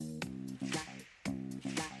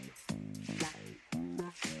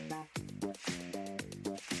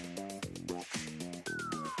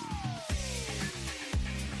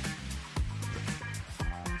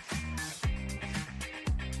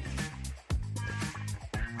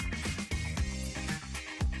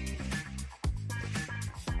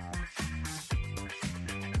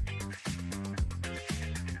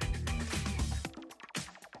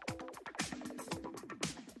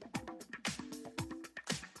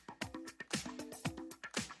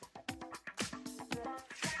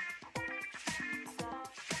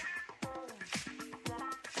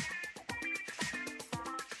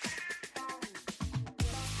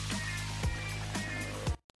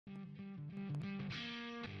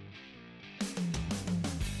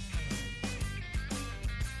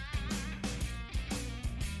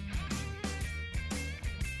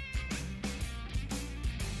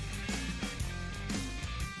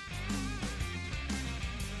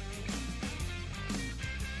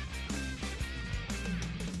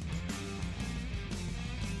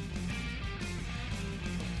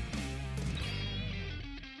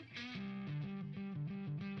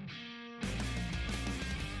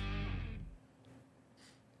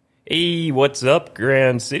Hey, what's up,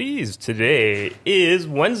 Grand Cities? Today is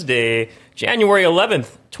Wednesday, January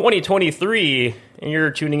 11th, 2023, and you're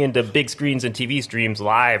tuning into Big Screens and TV Streams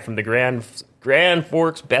live from the Grand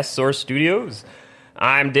Forks Best Source Studios.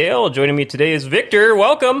 I'm Dale. Joining me today is Victor.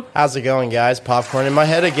 Welcome. How's it going, guys? Popcorn in my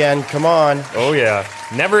head again. Come on. Oh, yeah.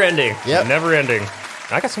 Never ending. Yep. Never ending.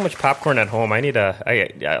 I got so much popcorn at home. Are you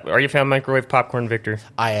a fan of microwave popcorn, Victor?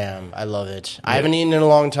 I am. I love it. I haven't eaten in a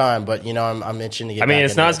long time, but, you know, I'm itching to get back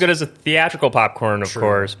it's not as good as a theatrical popcorn, of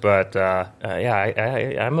course, but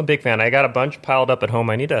I'm a big fan. I got a bunch piled up at home.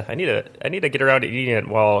 I need to get around to eating it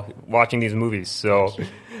while watching these movies. So,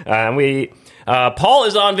 Paul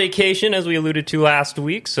is on vacation, as we alluded to last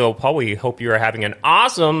week. So, Paul, we hope you are having an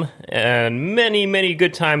awesome and many, many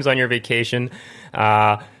good times on your vacation.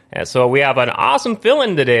 And so we have an awesome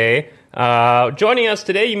fill-in today. Joining us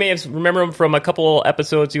today, you may have remember him from a couple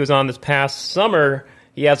episodes he was on this past summer.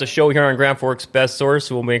 He has a show here on Grand Forks Best Source,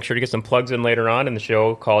 so we'll make sure to get some plugs in later on in the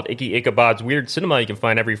show called Icky Ichabod's Weird Cinema. You can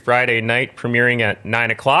find every Friday night, premiering at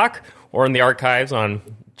 9 o'clock, or in the archives on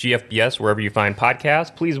GFBS, wherever you find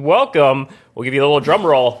podcasts. Please welcome, we'll give you a little drum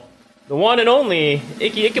roll, the one and only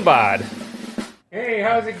Icky Ichabod. Hey,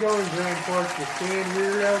 how's it going, Grand Forks? You staying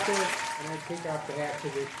weird out there? And I take off the hat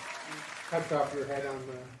because it cuts off your head on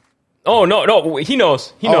the... Oh, no, he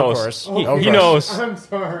knows. He knows. Of course. He knows. I'm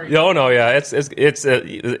sorry. No, yeah,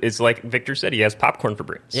 it's like Victor said, he has popcorn for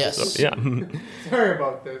brains. Yes. So, yeah. Sorry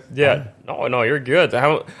about this. Yeah. No, you're good.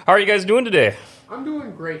 How are you guys doing today? I'm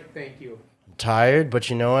doing great, thank you. Tired, but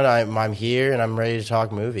you know what? I'm here and I'm ready to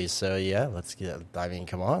talk movies. So yeah,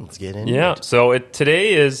 come on, let's get into it. So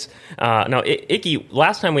today is Icky.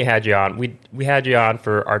 Last time we had you on, we had you on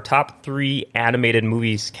for our top 3 animated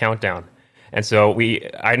movies countdown, and so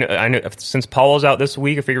I know since Paul was out this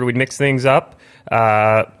week, I figured we'd mix things up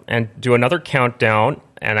and do another countdown.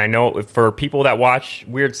 And I know for people that watch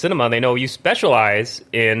Weird Cinema, they know you specialize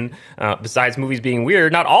in, besides movies being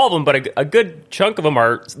weird, not all of them, but a good chunk of them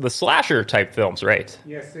are the slasher-type films, right?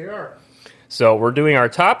 Yes, they are. So we're doing our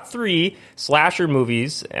top 3 slasher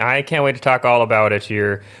movies. I can't wait to talk all about it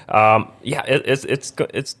here. It's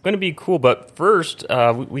going to be cool. But first,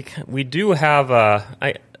 we do have a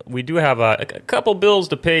couple bills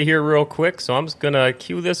to pay here real quick, so I'm just going to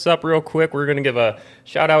cue this up real quick. We're going to give a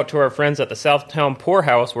shout-out to our friends at the Southtown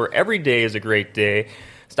Poorhouse, where every day is a great day.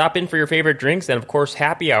 Stop in for your favorite drinks, and, of course,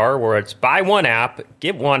 happy hour, where it's buy one app,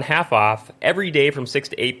 get one half off every day from 6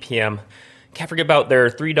 to 8 p.m. Can't forget about their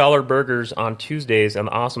 $3 burgers on Tuesdays and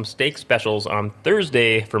the awesome steak specials on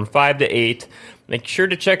Thursday from 5 to 8. Make sure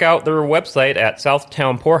to check out their website at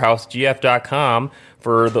southtownpoorhousegf.com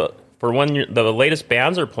for when the latest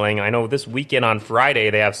bands are playing. I know this weekend on Friday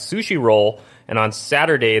they have Sushi Roll, and on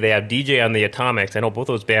Saturday they have DJ on the Atomics. I know both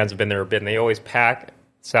those bands have been there a bit, and they always pack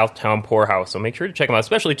Southtown Poorhouse. So make sure to check them out,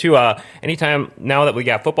 especially too. Anytime now that we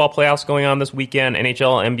got football playoffs going on this weekend,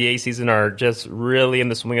 NHL, NBA season are just really in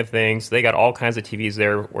the swing of things. They got all kinds of TVs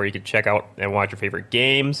there where you can check out and watch your favorite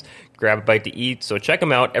games, grab a bite to eat. So check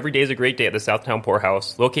them out. Every day is a great day at the Southtown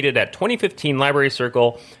Poorhouse, located at 2015 Library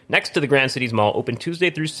Circle, next to the Grand Cities Mall. Open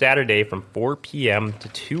Tuesday through Saturday from 4 p.m. to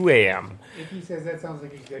 2 a.m. Icky says that sounds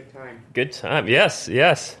like a good time. Good time. Yes.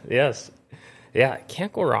 Yeah,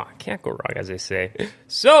 can't go wrong, as they say.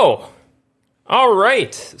 So, all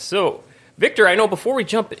right. So, Victor, I know before we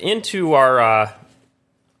jump into our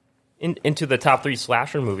into the top 3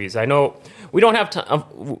 slasher movies, I know we don't have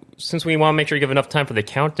time, since we want to make sure you give enough time for the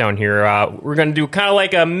countdown here. We're going to do kind of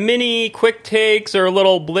like a mini quick takes or a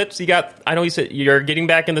little blips. I know you said you're getting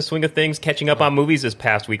back in the swing of things, catching up on movies this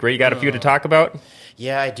past week, right? You got a few to talk about?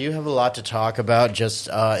 Yeah, I do have a lot to talk about just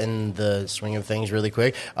in the swing of things really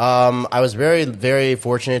quick. I was very, very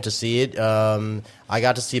fortunate to see it. I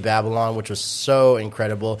got to see Babylon, which was so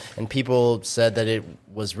incredible, and people said that it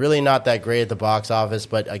was really not that great at the box office,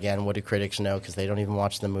 but again, what do critics know, because they don't even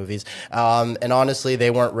watch the movies. And honestly,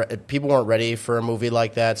 people weren't ready for a movie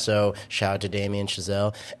like that, so shout out to Damien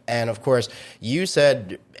Chazelle. And of course, you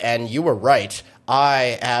said, and you were right,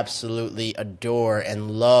 I absolutely adore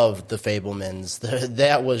and love The Fabelmans.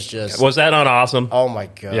 That was just... Was that not awesome? Oh my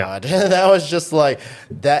God. Yeah. That was just like...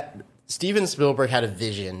 that. Steven Spielberg had a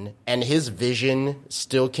vision, and his vision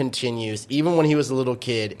still continues. Even when he was a little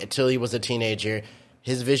kid, until he was a teenager,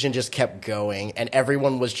 his vision just kept going, and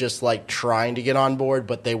everyone was just like trying to get on board,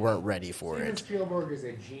 but they weren't ready for it. Steven Spielberg is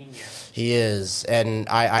a genius. He is, and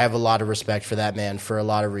I have a lot of respect for that man for a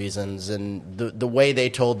lot of reasons. And the way they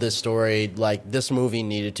told this story, like, this movie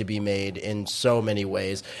needed to be made in so many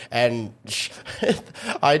ways. And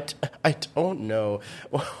I don't know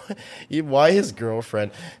why his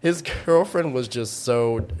girlfriend was just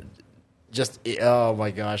so... Oh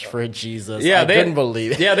my gosh, for Jesus. Yeah, I couldn't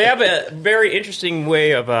believe it. Yeah, they have a very interesting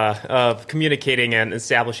way of communicating and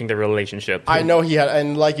establishing their relationship. I know he had,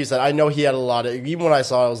 and like you said, I know he had a lot of, even when I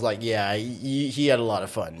saw it, I was like, yeah, he had a lot of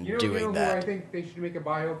fun doing you know that. Who I think they should make a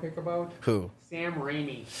biopic about? Who? Sam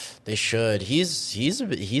Raimi. They should. He's a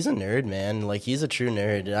nerd, man. Like, he's a true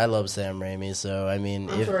nerd. I love Sam Raimi, so, I mean...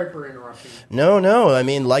 I'm sorry for interrupting. No. I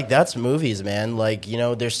mean, like, that's movies, man. Like, you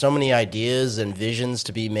know, there's so many ideas and visions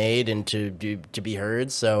to be made and to be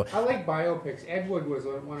heard, so... I like biopics. Ed Wood was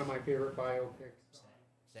one of my favorite biopics.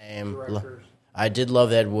 Same. Directors. I did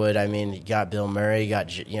love Ed Wood. I mean, you got Bill Murray,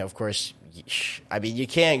 you know, of course... I mean, you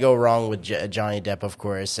can't go wrong with Johnny Depp, of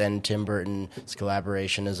course, and Tim Burton's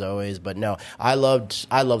collaboration as always. But no, I loved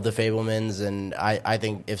The Fabelmans, and I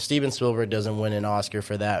think if Steven Spielberg doesn't win an Oscar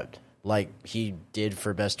for that, like he did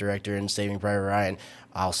for Best Director in Saving Private Ryan,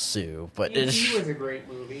 I'll sue. But E.T. was a great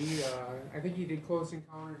movie. I think he did Close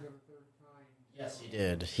Encounters of the Third Kind. Yes, he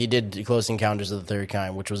did. He did Close Encounters of the Third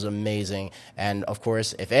Kind, which was amazing. And, of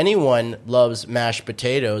course, if anyone loves mashed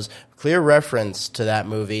potatoes, clear reference to that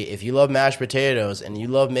movie. If you love mashed potatoes and you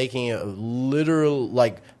love making a literal,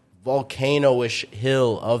 like, volcano-ish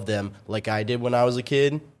hill of them like I did when I was a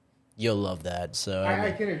kid, you'll love that. So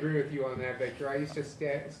I can agree with you on that, Victor. I used to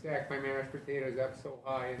stack my mashed potatoes up so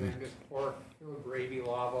high and then just pour gravy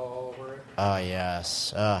lava all over it. Oh,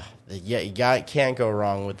 yes. Yeah, you can't go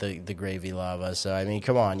wrong with the gravy lava. So, I mean,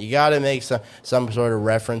 come on. You got to make some sort of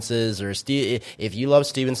references. Or if you love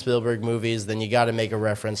Steven Spielberg movies, then you got to make a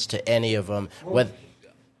reference to any of them. Well,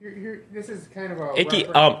 this is kind of a Icky,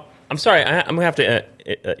 I'm sorry, I'm going to have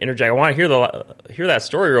to interject. I want to hear that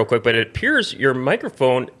story real quick, but it appears your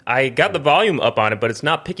microphone, I got the volume up on it, but it's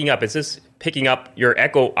not picking up. It's just picking up your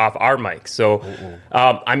echo off our mic. So,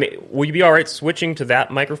 will you be all right switching to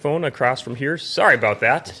that microphone across from here? Sorry about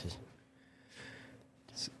that.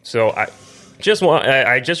 So, I just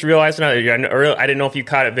realized now. I didn't know if you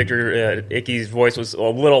caught it, Victor. Icky's voice was a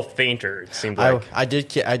little fainter. It seemed like I did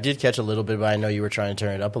catch a little bit, but I know you were trying to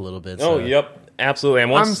turn it up a little bit. So. Oh, yep. Absolutely.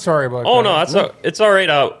 And I'm sorry about that. Oh, no, it's all right.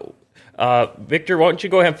 Victor, why don't you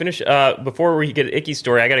go ahead and finish? Before we get Icky's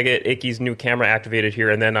story, I got to get Icky's new camera activated here,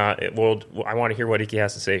 and then I want to hear what Icky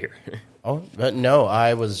has to say here. Oh, but no,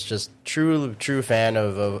 I was just true fan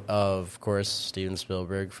of course, Steven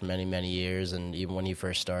Spielberg for many, many years, and even when he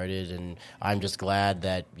first started, and I'm just glad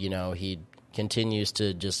that, you know, he continues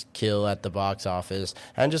to just kill at the box office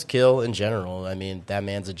and just kill in general. I mean, that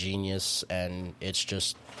man's a genius, and it's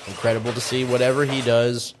just incredible to see whatever he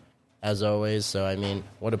does, as always. So, I mean,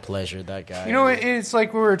 what a pleasure, that guy. You know, it's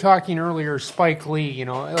like we were talking earlier, Spike Lee, you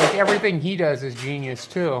know, like everything he does is genius,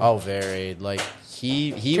 too. Oh, very. Like,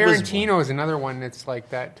 he Tarantino is another one that's like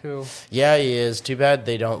that, too. Yeah, he is. Too bad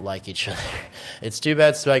they don't like each other. It's too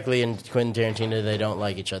bad Spike Lee and Quentin Tarantino, they don't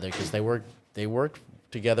like each other, because they worked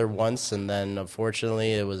together once, and then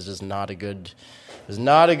unfortunately it was just not a good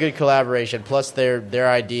collaboration. Plus their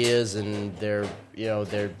ideas and their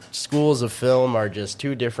schools of film are just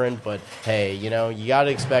too different. But hey, you know, you got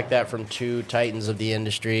to expect that from two titans of the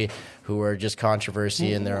industry who are just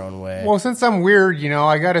controversy in their own way. Well, since I'm weird, you know,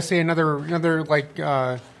 I got to say another like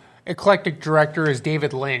eclectic director is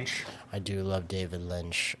David Lynch. I do love David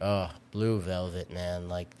Lynch. Oh, Blue Velvet, man,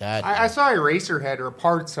 like that. I saw Eraserhead or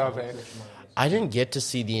parts of it. I didn't get to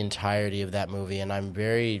see the entirety of that movie, and I'm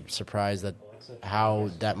very surprised that how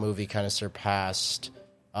that movie kind of surpassed,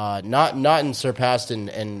 surpassed,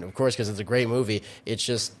 and of course, because it's a great movie, it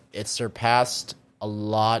surpassed a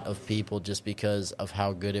lot of people just because of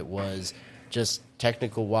how good it was, just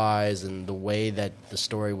technical-wise, and the way that the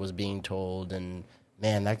story was being told, and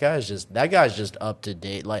man, that guy's just up to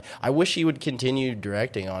date. Like, I wish he would continue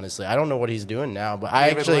directing, honestly. I don't know what he's doing now, but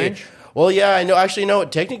Lynch? Well, yeah, I know. Actually, no.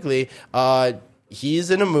 Technically,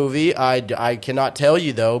 he's in a movie. I cannot tell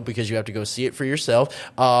you though because you have to go see it for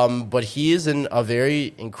yourself. But he is in a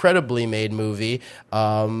very incredibly made movie,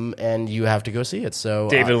 and you have to go see it. So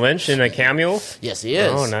David Lynch in a cameo. Yes, he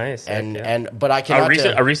is. Oh, nice. But I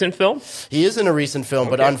cannot. A recent film. He is in a recent film,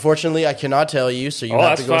 but unfortunately, I cannot tell you. So you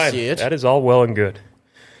have to go see it. That is all well and good.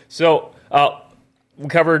 So we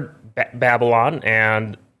covered Babylon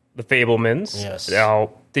and The Fabelmans. Yes.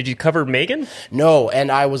 Now, did you cover Megan? No, and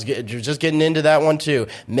I was just getting into that one too.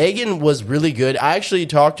 Megan was really good. I actually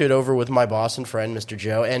talked it over with my boss and friend, Mr.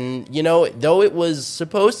 Joe, and you know, though it was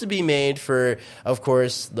supposed to be made for, of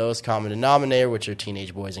course, the lowest common denominator, which are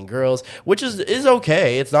teenage boys and girls, which is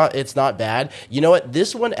okay. It's not bad. You know what?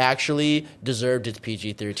 This one actually deserved its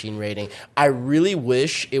PG-13 rating. I really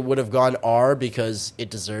wish it would have gone R because it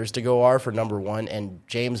deserves to go R for number one. And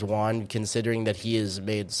James Wan, considering that he has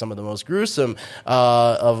made some of the most gruesome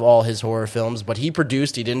of all his horror films, but he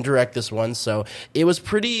produced, he didn't direct this one, so it was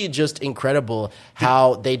pretty just incredible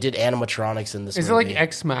how they did animatronics in this movie. Is it like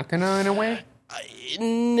Ex Machina in a way?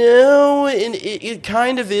 No, it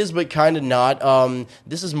kind of is, but kind of not.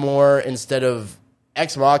 This is more, instead of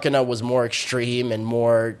Ex Machina was more extreme and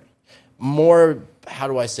more, how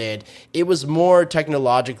do I say it? It was more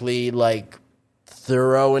technologically like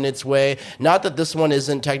thorough in its way. Not that this one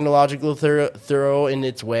isn't technologically thorough in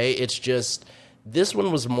its way. It's just this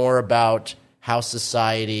one was more about how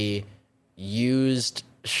society used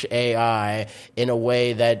AI in a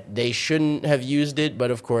way that they shouldn't have used it.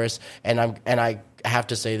 But of course, and I have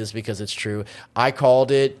to say this because it's true. I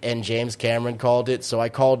called it, and James Cameron called it. So I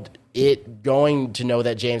called it, going to know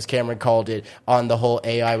that James Cameron called it on the whole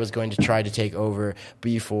AI was going to try to take over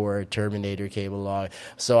before Terminator came along.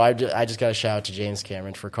 So I just got to shout out to James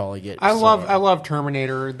Cameron for calling it. I love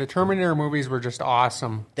Terminator. The Terminator movies were just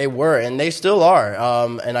awesome. They were, and they still are.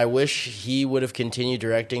 And I wish he would have continued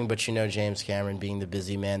directing, but James Cameron being the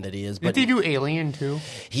busy man that he is. But did he do Alien too?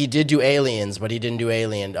 He did do Aliens, but he didn't do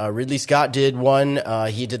Alien. Ridley Scott did one.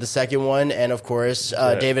 He did the second one, and of course,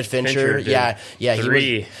 David Fincher. Yeah,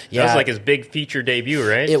 Three. That was like his big feature debut,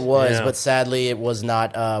 right? It was, but sadly, it was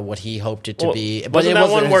not what he hoped it to be. But wasn't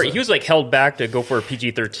that one where he was like held back to go for a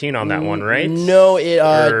PG-13 on that one, right? No,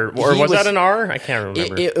 or was that an R? I can't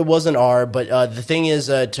remember. It was an R, but the thing is,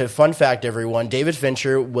 to fun fact everyone, David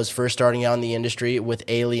Fincher was first starting out in the industry with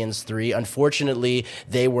Aliens 3. Unfortunately,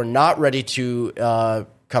 they were not ready to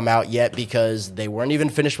come out yet because they weren't even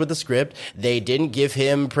finished with the script. They didn't give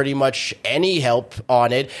him pretty much any help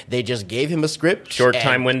on it. They just gave him a script. Short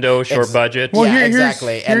time window, short budget. Well,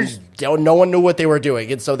 exactly. And no one knew what they were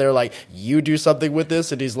doing. And so they're like, you do something with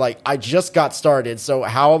this? And he's like, I just got started. So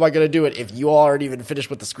how am I going to do it if you all aren't even finished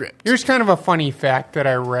with the script? Here's kind of a funny fact that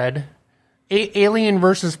I read. Alien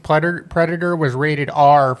vs. Predator was rated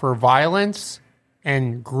R for violence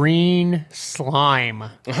and green slime.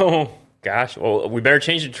 Oh, gosh. Well, we better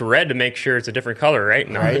change it to red to make sure it's a different color, right?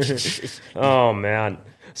 No. Right. Oh, man.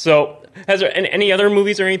 So, has there any other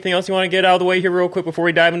movies or anything else you want to get out of the way here real quick before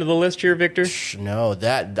we dive into the list here, Victor? No,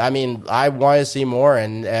 I want to see more,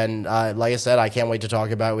 and like I said, I can't wait to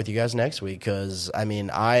talk about it with you guys next week, because,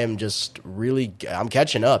 I am just really, I'm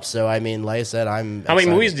catching up, so, like I said, I'm How many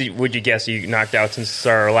movies would you guess you knocked out since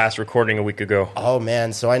our last recording a week ago? Oh,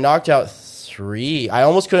 man, so I knocked out 3. I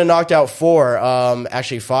almost could have knocked out 4.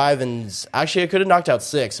 Actually 5, and actually I could have knocked out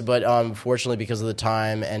 6. But fortunately, because of the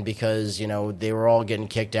time and because they were all getting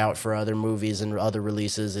kicked out for other movies and other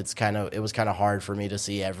releases, it was kind of hard for me to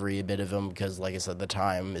see every bit of them because, like I said, the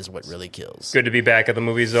time is what really kills. Good to be back at the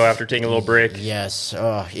movies though after taking a little break. Yes,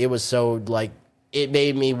 it was so it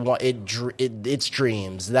made me want it. It's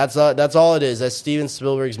dreams. That's all it is. As Steven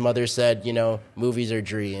Spielberg's mother said, movies are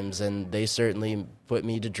dreams, and they certainly put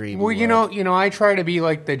me to dream. Well, I try to be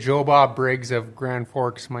like the Joe Bob Briggs of Grand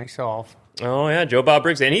Forks myself. Oh yeah, Joe Bob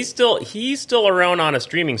Briggs, and he's still around on a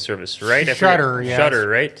streaming service, right? Shudder, yes. Shudder,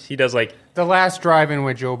 right? He does like The Last Drive-In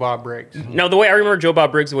with Joe Bob Briggs. Now, the way I remember Joe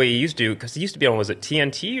Bob Briggs, the way he used to, because he used to be on, was it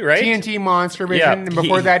TNT, right? TNT Monster Vision. Yeah, and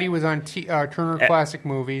before that, he was on Turner Classic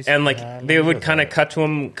Movies. And they would kind of cut to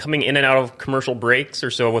him coming in and out of commercial breaks or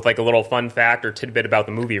so with like a little fun fact or tidbit about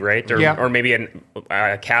the movie, right? Or maybe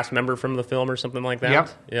a cast member from the film or something like that. Yep.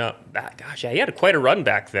 Yeah. Gosh, yeah, he had quite a run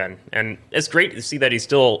back then. And it's great to see that he's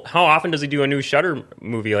still... How often does he do a new Shudder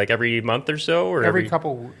movie? Like every month or so? Or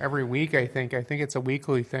every week, I think. I think it's a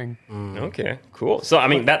weekly thing. Okay, cool. So,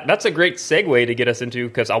 that's a great segue to get us into,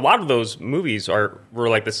 because a lot of those movies were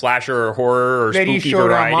like the slasher or horror or that spooky he showed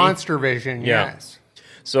variety. On Monster Vision, yes.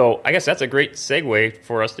 So, I guess that's a great segue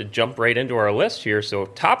for us to jump right into our list here. So,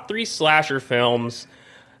 top 3 slasher films.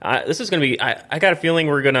 This is going to be... I got a feeling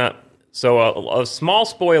we're going to... So, a small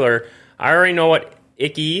spoiler. I already know what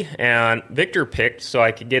Icky and Victor picked, so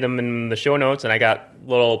I could get them in the show notes, and I got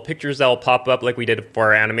little pictures that'll pop up like we did for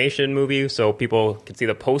our animation movie, so people can see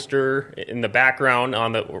the poster in the background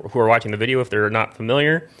who are watching the video if they're not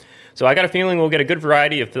familiar. So I got a feeling we'll get a good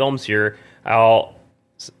variety of films here.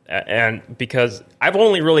 And because I've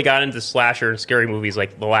only really got into slasher and scary movies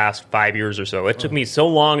like the last 5 years or so. It took me so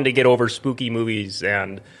long to get over spooky movies,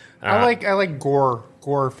 and I like gore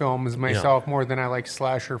films myself more than I like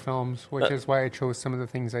slasher films, which is why I chose some of the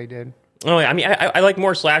things I did. Oh, yeah. I like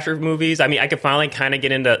more slasher movies. I could finally kind of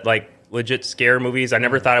get into like legit scare movies. I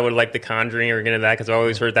never thought I would like The Conjuring or get into that because I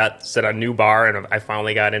always heard that set a new bar, and I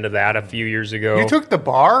finally got into that a few years ago. You took the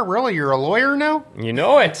bar? Really? You're a lawyer now? You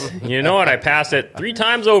know it. I passed it 3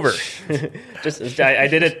 times over. I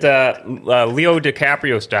did it Leo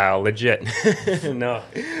DiCaprio style, legit. No,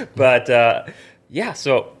 but. Yeah,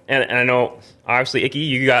 so, and I know, obviously, Icky,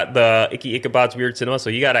 you got the Icky Ichabod's Weird Cinema, so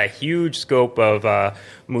you got a huge scope of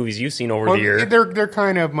movies you've seen over the year. They're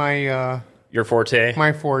kind of my Your forte?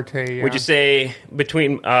 my forte. Yeah. Would you say,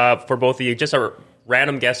 between, for both of you, just a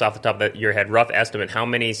random guess off the top of your head, rough estimate, how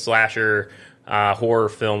many slasher horror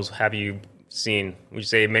films have you seen? Would you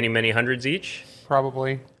say many, many hundreds each?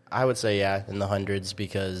 Probably. I would say in the hundreds,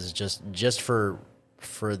 because just for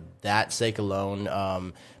that sake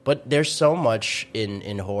alone. But there's so much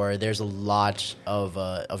in horror. There's a lot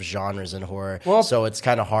of genres in horror, so it's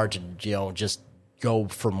kind of hard to just go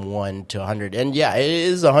from 1 to 100. And yeah, it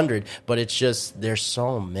is 100, but it's just there's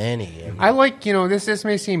so many. I like this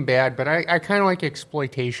may seem bad, but I kind of like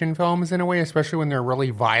exploitation films in a way, especially when they're really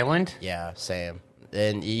violent. Yeah, same.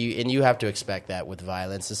 And you have to expect that with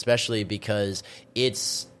violence, especially because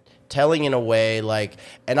it's telling in a way like,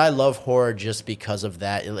 and I love horror just because of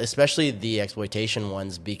that, especially the exploitation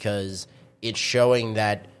ones, because it's showing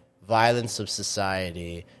that violence of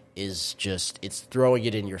society is just, it's throwing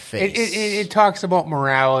it in your face. It talks about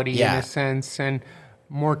morality in a sense, and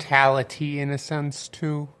mortality in a sense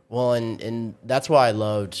too. Well, and that's why I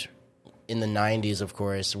loved in the 90s, of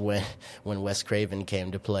course, when Wes Craven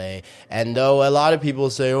came to play. And though a lot of people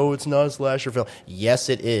say, oh, it's not a slasher film, yes,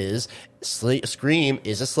 it is. Scream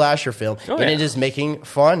is a slasher film, and it is making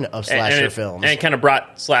fun of slasher films. And it kind of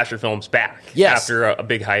brought slasher films back after a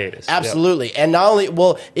big hiatus. Absolutely. Yep. And not only,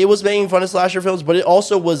 it was making fun of slasher films, but it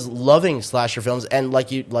also was loving slasher films. And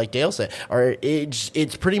like Dale said,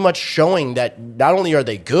 it's pretty much showing that not only are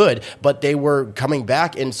they good, but they were coming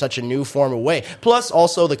back in such a new form of way. Plus,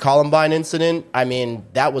 also the Columbine incident. I mean,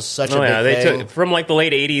 that was such a big thing. They took from like the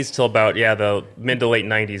late 80s till about the mid to late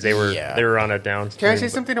 90s. They were on a down. Can I say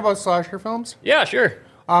something about slasher films? Yeah, sure.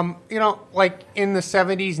 Like in the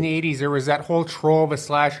 70s and 80s, there was that whole trove of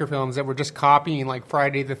slasher films that were just copying like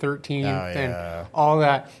Friday the 13th and all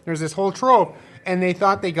that. There's this whole trove, and they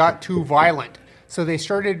thought they got too violent. So they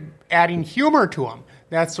started adding humor to them.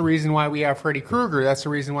 That's the reason why we have Freddy Krueger. That's the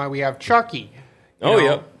reason why we have Chucky.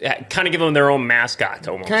 Yeah. Kind of give them their own mascot,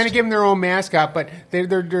 almost. Kind of give them their own mascot, but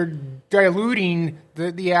they're diluting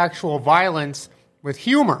the actual violence with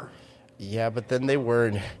humor. Yeah, but then they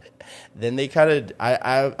weren't. Then they kind of,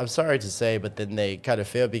 I'm sorry to say, but then they kind of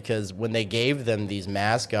failed, because when they gave them these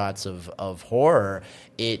mascots of horror,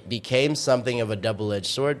 it became something of a double-edged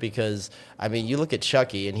sword, because, I mean, you look at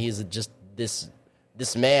Chucky, and he's just this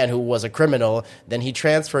man who was a criminal, then he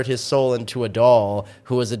transferred his soul into a doll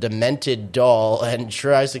who was a demented doll and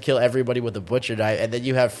tries to kill everybody with a butcher knife, and then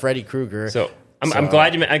you have Freddy Krueger. I'm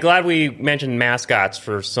glad we mentioned mascots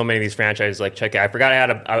for so many of these franchises like Chucky. I forgot I had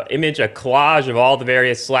a collage of all the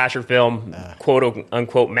various slasher film quote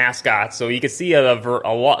unquote mascots, so you could see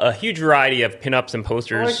a huge variety of pinups and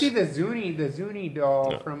posters. Oh, I see the Zuni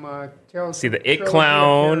doll from Tales. See the It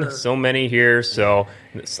Clown, so many here. So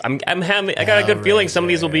I got a good feeling some of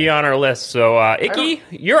these will be on our list. So Icky,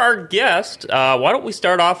 you're our guest. Why don't we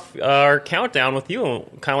start off our countdown with you?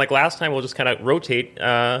 Kind of like last time, we'll just kind of rotate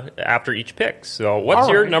after each pick. So what's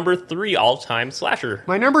your number 3 all-time slasher?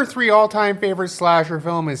 My number 3 all-time favorite slasher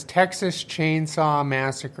film is Texas Chainsaw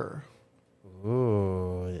Massacre.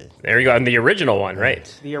 Ooh. There you go. And the original one,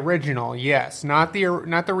 right? The original, yes. Not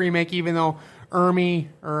the remake, even though Ermy,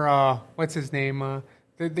 or what's his name?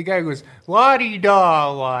 The guy who goes, la-dee-da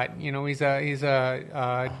a lot. He's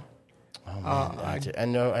a I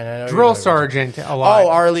know drill sergeant a lot. Oh,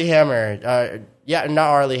 Arlie Hammer. Not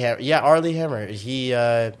Arlie Hammer. Yeah, Arlie Hammer. He...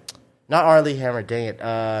 Not Arlie Hammer, dang it.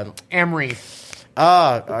 Emery.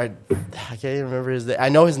 I can't even remember his name. I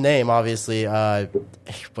know his name, obviously,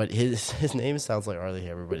 but his name sounds like Arlie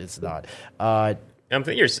Hammer, but it's not.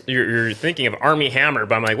 You're thinking of Army Hammer,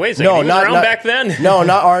 but I'm like, wait a second, he was around back then? No,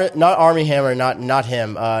 not Army Hammer, not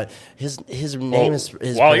him. His name is.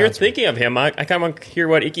 While you're thinking of him, I kind of want to hear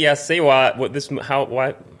what Icky has to say.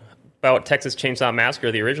 About Texas Chainsaw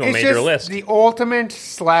Massacre, the original, made your list. The ultimate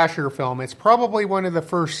slasher film. It's probably one of the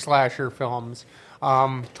first slasher films.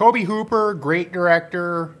 Tobe Hooper, great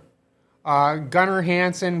director. Gunnar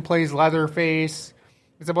Hansen plays Leatherface.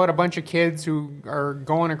 It's about a bunch of kids who are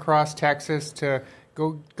going across Texas to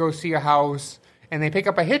go see a house, and they pick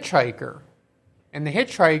up a hitchhiker. And the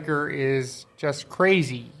hitchhiker is just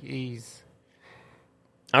crazy.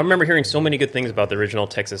 I remember hearing so many good things about the original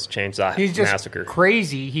Texas Chainsaw He's just Massacre.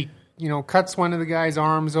 Crazy. He cuts one of the guy's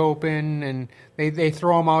arms open, and they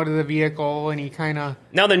throw him out of the vehicle, and he kind of...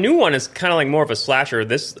 Now, the new one is kind of like more of a slasher.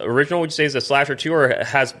 This original, would you say, is a slasher too, or it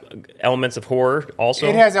has elements of horror also?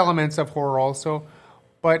 It has elements of horror also.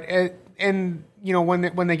 But, when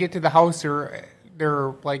they get to the house,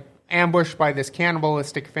 they're like ambushed by this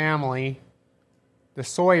cannibalistic family, the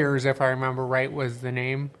Sawyers, if I remember right, was the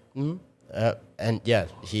name. And yeah,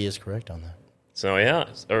 he is correct on that. So yeah,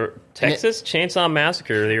 or Texas Chainsaw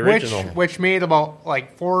Massacre, the original. Which made about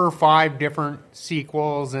like 4 or 5 different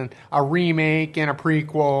sequels and a remake and a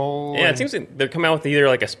prequel. Yeah, it seems like they're coming out with either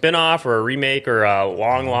like a spin-off or a remake or a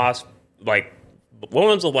long lost, like, what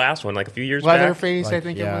was the last one? Like a few years back? Leatherface, Like, I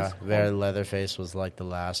think it was. Yeah, Leatherface was like the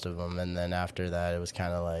last of them, and then after that, it was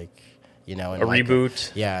kind of like, you know, and A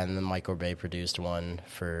reboot. Yeah, and then Michael Bay produced one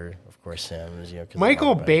for, of course, him. You know, 'cause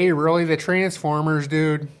Michael of Bay, really, the Transformers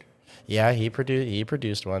dude. Yeah, he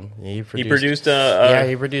produced one. He produced a yeah,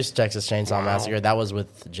 he produced Texas Chainsaw Massacre. That was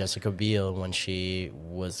with Jessica Biel when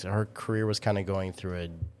her career was kind of going through a,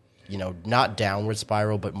 you know, not downward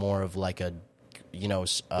spiral, but more of like a, you know,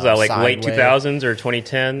 was that like late sideway. 2000s or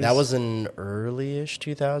 2010s? That was in early-ish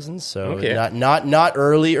 2000s, so Okay. not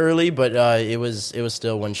early, but it was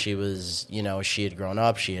still when she was, you know, she had grown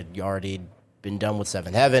up, she had already been done with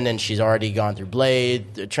Seventh Heaven, and she's already gone through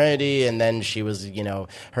Blade, Trinity, and then she was, you know,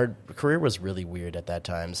 her career was really weird at that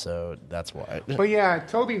time, so that's why. But yeah,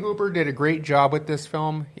 Tobe Hooper did a great job with this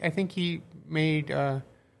film. I think he made a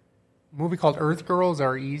movie called Earth Girls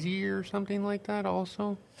Are Easy or something like that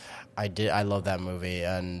also. I love that movie,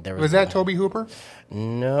 and there was... Was that Tobe Hooper?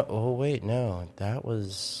 No, oh wait, no, that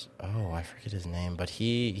was, I forget his name, but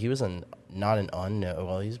he was not an unknown,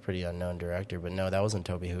 well, he's a pretty unknown director, but no, that wasn't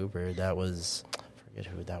Tobe Hooper, that was, I forget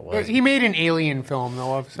who that was. He made an alien film,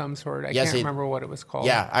 though, of some sort. I Yes, can't he- remember what it was called.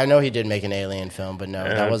 Yeah, I know he did make an alien film, but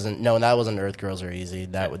that wasn't Earth Girls Are Easy.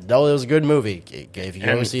 That was a good movie. If you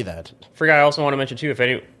ever And- see that, Forgot, I also want to mention, too, if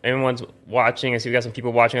anyone's watching, I see we got some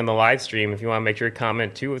people watching on the live stream, if you want to make sure to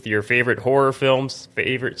comment, too, with your favorite horror films,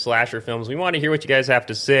 favorite slasher films. We want to hear what you guys have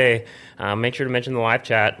to say. Make sure to mention the live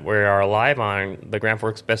chat. We are live on the Grand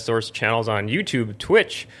Forks Best Source channels on YouTube,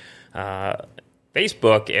 Twitch,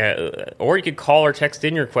 Facebook, or you could call or text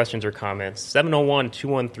in your questions or comments,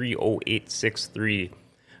 701-213-0863.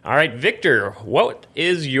 All right, Victor, what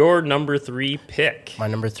is your number 3 pick? my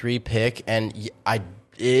number 3 pick, and it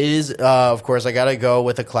is, of course, I gotta go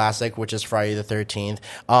with a classic, which is Friday the 13th.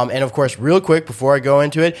 And of course, real quick before I go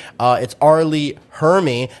into it, it's Arlie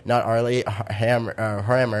Hermy, not Arlie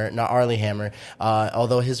Hammer, not Arlie Hammer.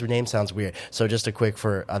 Although his name sounds weird, so just a quick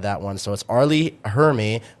for that one. So it's Arlie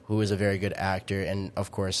Hermy, who is a very good actor, and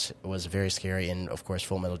of course was very scary in, of course,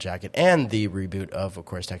 Full Metal Jacket and the reboot of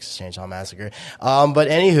course, Texas Chainsaw Massacre. But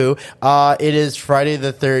anywho, it is Friday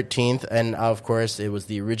the 13th, and of course, it was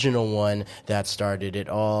the original one that started it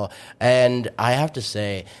all. And I have to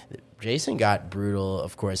say, Jason got brutal,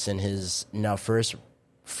 of course, in his not first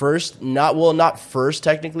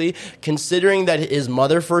technically, considering that his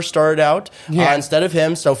mother first started out instead of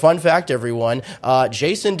him. So fun fact, everyone,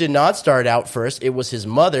 Jason did not start out first. It was his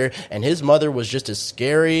mother, and his mother was just as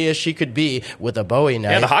scary as she could be with a Bowie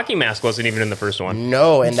knife. Yeah, the hockey mask wasn't even in the first one.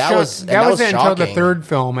 No, and that was until the shocking. 3rd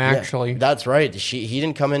film, actually. Yeah, that's right. He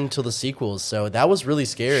didn't come in until the sequels, so that was really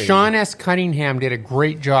scary. Sean S. Cunningham did a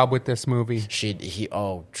great job with this movie.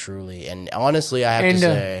 Truly, and honestly, I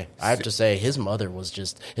have to say, his mother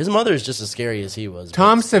is just as scary as he was.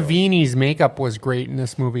 Tom Savini's makeup was great in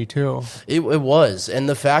this movie too. It was, and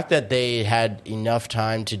the fact that they had enough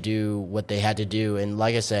time to do what they had to do, and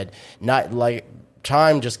like I said, not like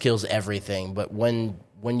time just kills everything, but when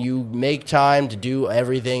you make time to do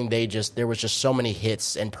everything, there was just so many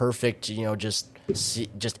hits and perfect, you know, just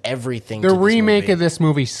everything. The remake of this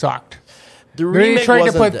movie sucked. The They remake tried to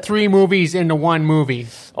wasn't put 3 movies into one movie.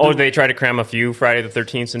 Oh, they tried to cram a few Friday the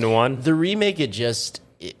 13th into one? The remake,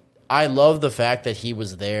 I love the fact that he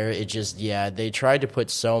was there. It just, they tried to put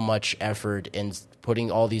so much effort in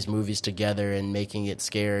putting all these movies together and making it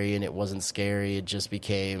scary, and it wasn't scary. It just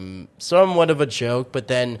became somewhat of a joke. But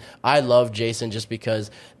then I love Jason just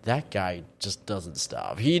because that guy just doesn't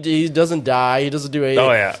stop. He doesn't die. He doesn't do anything.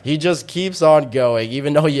 Oh, yeah. He just keeps on going,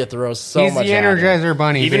 even though you throw so He's much the at him. Energizer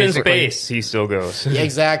Bunny. Even basically. in space, he still goes.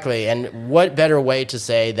 Exactly, and what better way to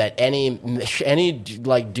say that any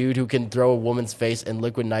like dude who can throw a woman's face in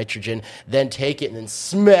liquid nitrogen, then take it and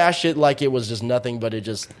smash it like it was just nothing but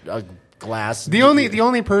a glass. The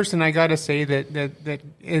only person I gotta say that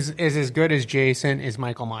is as good as Jason is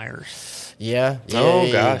Michael Myers. Yeah.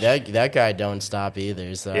 Oh, gosh. That guy don't stop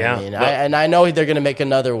either. So Yeah, I mean, but- I know they're gonna make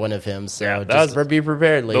another one of him. So Yeah, just be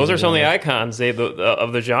prepared. ladies Those are and some of the gentlemen. icons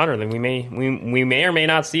of the genre. Then we may or may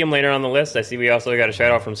not see them later on the list. I see we also got a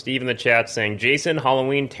shout out from Steve in the chat saying Jason,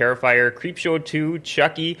 Halloween, Terrifier, Creepshow 2,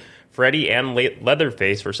 Chucky, Freddy, and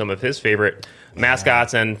Leatherface for some of his favorite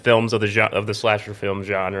mascots and films of the slasher film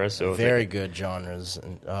genre. So Very good genres.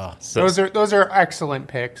 And, So- Those are excellent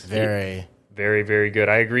picks. very. Very, very good.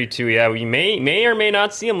 I agree too. Yeah, we may or may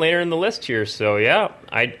not see him later in the list here. So yeah,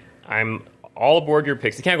 I'm all aboard your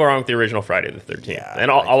picks. You can't go wrong with the original Friday the 13th, Yeah,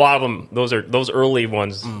 and a lot of them. Those are those early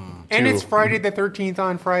ones. And it's Friday the 13th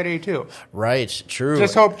on Friday, too. Right, true.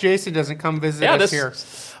 Just hope Jason doesn't come visit us here.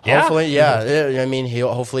 Yeah. Hopefully, yeah. I mean,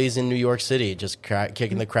 hopefully he's in New York City, just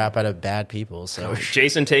kicking the crap out of bad people. So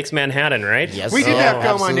Jason Takes Manhattan, right? yes, We did that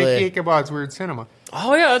film absolutely. on Nick Ichabod's Weird Cinema.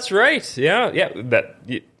 Oh yeah, that's right. Yeah.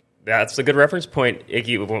 That's a good reference point,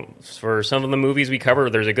 Icky. For some of the movies we cover,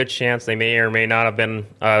 there's a good chance they may or may not have been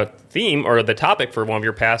a theme or the topic for one of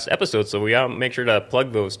your past episodes. So we make sure to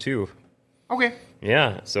plug those too. Okay.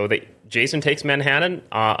 Yeah. So Jason Takes Manhattan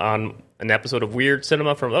on an episode of Weird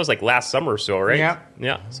Cinema that was like last summer or so, right? Yeah.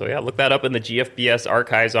 Yeah. So yeah, look that up in the GFBS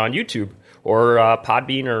archives on YouTube or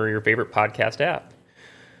Podbean or your favorite podcast app.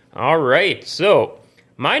 All right. So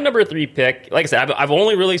my number 3 pick, like I said, I've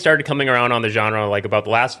only really started coming around on the genre like about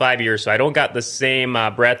the last 5 years, so I don't got the same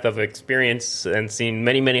breadth of experience and seen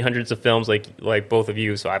many, many hundreds of films like both of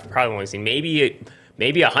you. So I've probably only seen maybe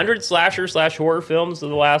 100 slasher/horror films in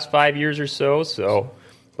the last 5 years or so. So,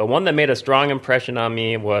 but one that made a strong impression on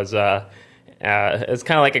me was it's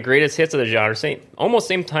kind of like a greatest hits of the genre, almost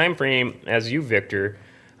same time frame as you, Victor.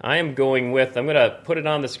 I'm going to put it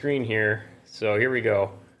on the screen here. So here we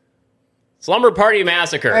go. Slumber Party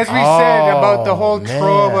Massacre. As we said about the whole man.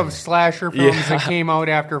 trove of slasher films that came out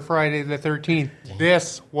after Friday the 13th,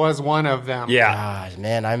 this was one of them. Yeah. God,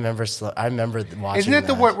 man, I remember watching. Isn't it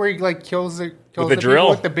the that. one where he like kills the the people drill?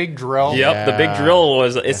 with the big drill? Yep, the big Yeah. drill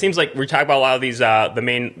was. It seems like we talk about a lot of these. The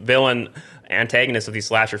main villain antagonists of these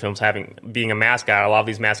slasher films being a mascot. A lot of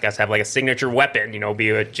these mascots have like a signature weapon. Be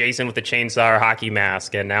a Jason with the chainsaw or hockey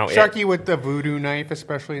mask, and now Chucky with the voodoo knife,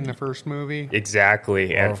 especially in the first movie.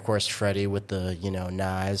 exactly. Or And of course, Freddy with the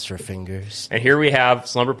knives for fingers. and here we have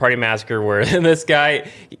Slumber Party Massacre, where this guy.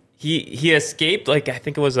 He escaped, like, I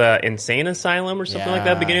think it was a insane asylum or something like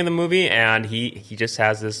that at the Yeah. beginning of the movie, and he just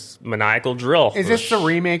has this maniacal drill. Is this the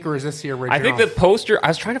remake or is this the original? I think the poster. I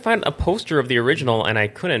was trying to find a poster of the original, and I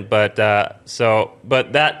couldn't. But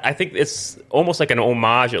that I think it's almost like an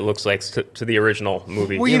homage. It looks like to the original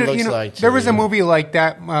movie. Well, It looks like there was a too. movie like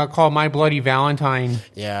that called My Bloody Valentine.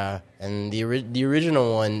 Yeah, and the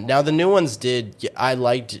original one. Now the new ones I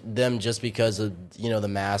liked them just because of the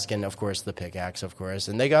mask and of course the pickaxe, of course,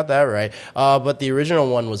 and they got that right. But the original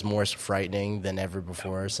one was more frightening than ever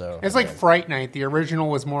before. So It's like Fright Night. The original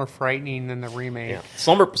was more frightening than the remake.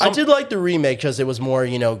 I did like the remake because it was more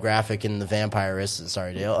graphic in the vampirist.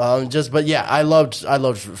 Sorry, Dale. But yeah, I loved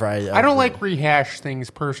Friday. I don't like rehash things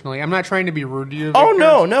personally. I'm not trying to be rude to you. Oh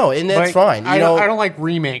Victor, no, and that's but fine. I don't like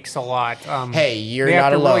remakes a lot. Hey, you're they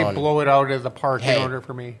not have to alone. really blow it out of the park in order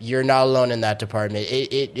for me. You're not alone in that department.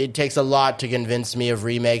 It takes a lot to convince me of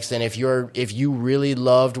remakes, and if you really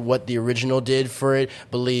loved what the original did for it,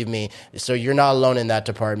 believe me, so you're not alone in that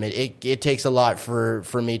department. It takes a lot for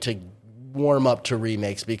me to warm up to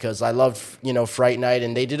remakes because I loved Fright Night,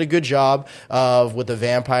 and they did a good job with the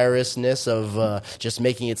vampiristness of just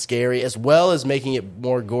making it scary as well as making it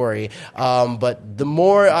more gory. But the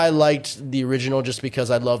more I liked the original, just because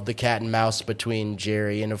I loved the cat and mouse between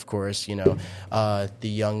Jerry and of course the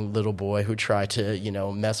young little boy who tried to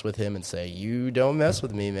mess with him and say, "You don't mess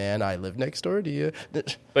with me, man. I live next door to you."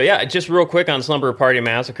 But yeah, just real quick on Slumber Party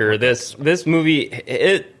Massacre. This movie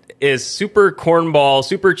it is super cornball,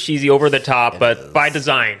 super cheesy, over the top, but by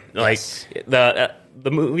design. Like the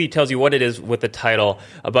movie tells you what it is with the title.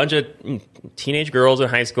 A bunch of teenage girls in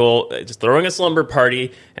high school just throwing a slumber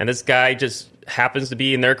party, and this guy just happens to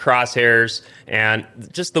be in their crosshairs, and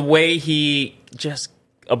just the way he just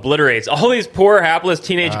obliterates all these poor, hapless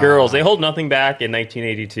teenage girls. They hold nothing back in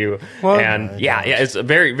 1982. Well, It's a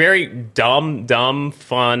very, very dumb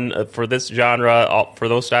fun for this genre, for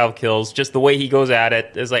those style of kills. Just the way he goes at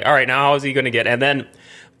it is like, all right, now how is he going to get? And then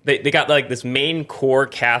they got like this main core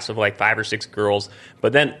cast of like 5 or 6 girls,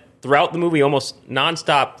 but then throughout the movie, almost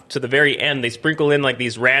nonstop to the very end, they sprinkle in like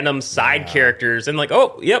these random side characters, and like,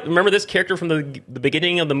 oh, yep, remember this character from the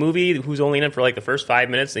beginning of the movie who's only in it for like the first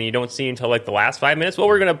 5 minutes, and you don't see until like the last 5 minutes. Well,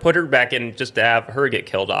 we're gonna put her back in just to have her get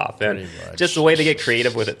killed off, and just the way they get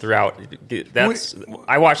creative with it throughout.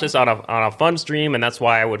 I watched this on a fun stream, and that's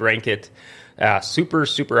why I would rank it super,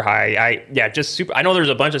 super high. I know there's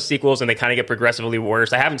a bunch of sequels, and they kind of get progressively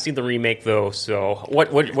worse. I haven't seen the remake though. So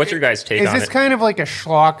what's your guys' take on it? Is this kind of like a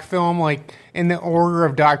schlock film, like in the order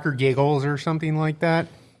of Dr. Giggles or something like that?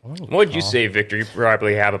 What would you say, Victor? You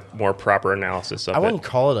probably have a more proper analysis of I it. wouldn't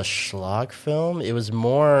call it a schlock film. It was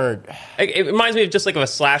more. It reminds me of just like of a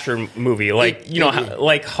slasher movie, like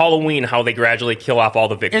like Halloween, how they gradually kill off all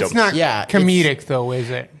the victims. It's not Yeah, comedic, though,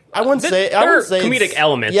 is it? I wouldn't say comedic it's-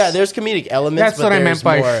 elements. Yeah, there's comedic elements. That's but what I there's meant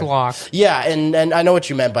by more- schlock. Yeah, and I know what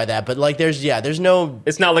you meant by that, but like there's no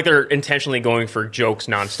It's not like they're intentionally going for jokes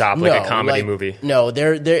nonstop like a comedy movie. No,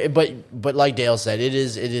 but like Dale said, it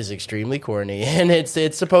is extremely corny, and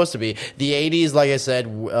it's supposed to be. The '80s, like I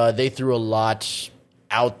said, they threw a lot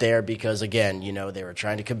out there because, again, they were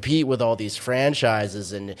trying to compete with all these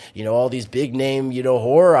franchises and all these big name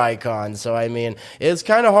horror icons. So I mean, it's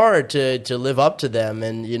kind of hard to live up to them,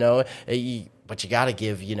 and but you got to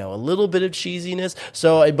give, a little bit of cheesiness.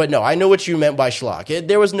 So, but no, I know what you meant by schlock.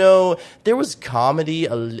 There was comedy.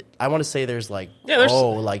 I want to say there's like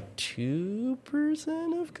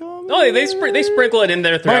 2% of comedy. No, they sprinkle it in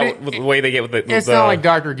there throughout with the way they get with the. It's not like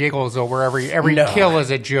Dr. Giggles though, where every No. kill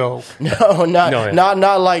is a joke. No, not yeah.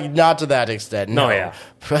 not to that extent. No, yeah.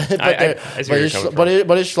 but I see where you're coming from.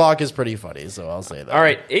 But his schlock is pretty funny, so I'll say that. All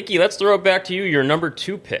right, Icky, let's throw it back to you. Your number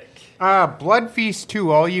 2 pick. Blood Feast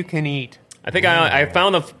 2, All You Can Eat. I think I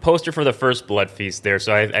found the poster for the first Blood Feast there,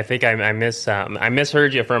 so I think I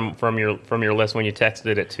misheard you from your list when you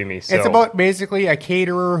texted it to me. So. It's about basically a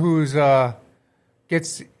caterer who's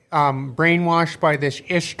gets brainwashed by this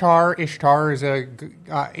Ishtar. Ishtar is a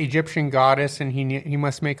Egyptian goddess, and he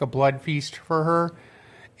must make a blood feast for her.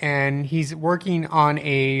 And he's working on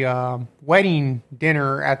a wedding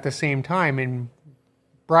dinner at the same time, and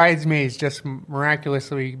bridesmaids just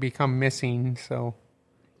miraculously become missing. So.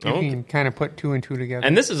 You can kind of put 2 and 2 together.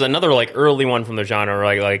 And this is another like early one from the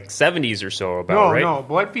genre, like 70s or so right? No,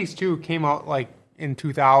 Blood Feast 2 came out like in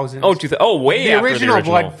 2000. Way the after original the original.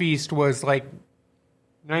 Blood Feast was like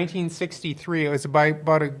 1963. It was by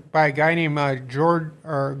a guy named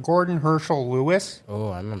Gordon Herschel Lewis. Oh,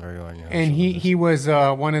 I remember Gordon Herschel. And he was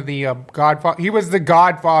one of the Godfather. He was the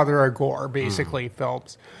Godfather of gore, basically,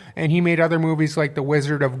 films. And he made other movies like The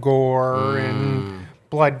Wizard of Gore and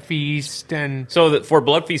Blood Feast. And so for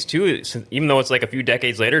Blood Feast 2, even though it's like a few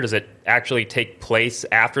decades later, does it actually take place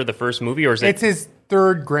after the first movie, or is it? It's his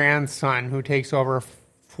third grandson who takes over.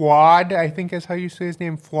 Fuad, I think is how you say his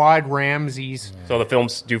name. Fuad Ramses. So the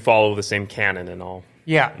films do follow the same canon and all.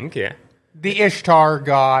 Yeah. Okay. The Ishtar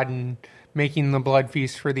god and making the blood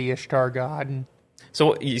feast for the Ishtar god. And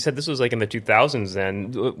so you said this was like in the 2000s.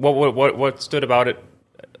 Then what stood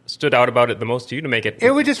out about it the most to you to make it?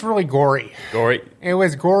 It was just really gory. Gory. It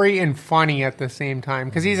was gory and funny at the same time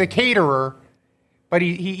because he's a caterer, but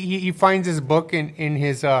he finds his book in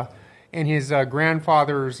his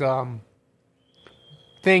grandfather's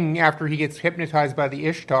thing after he gets hypnotized by the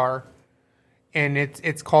Ishtar, and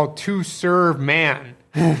it's called To Serve Man.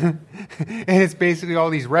 And it's basically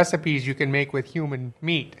all these recipes you can make with human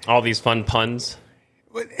meat. All these fun puns.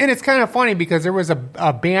 And it's kind of funny because there was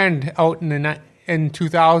a band out in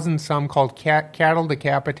 2000 some called Cattle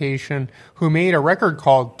Decapitation who made a record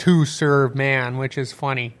called To Serve Man, which is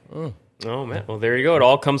funny. Oh man, well there you go. It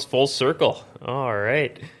all comes full circle. All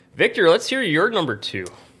right, Victor, let's hear your number 2.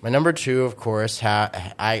 My number 2, of course,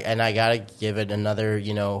 I gotta give it another,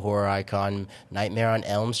 horror icon, Nightmare on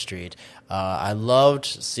Elm Street. I loved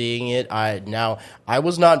seeing it. I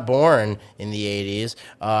was not born in the 80s.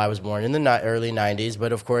 I was born in the early 90s,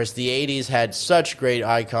 but of course the 80s had such great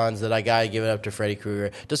icons that I gotta give it up to Freddy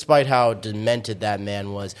Krueger, despite how demented that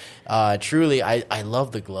man was. Truly, I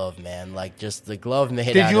love the glove, man. Like, just the glove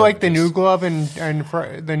made. Did you like the new glove and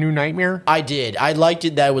the new Nightmare? I did. I liked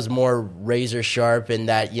it that it was more razor sharp, and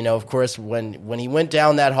that, of course, when he went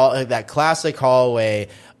down that classic hallway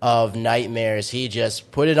of nightmares, he just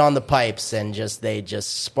put it on the pipes and they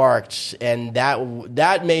just sparked, and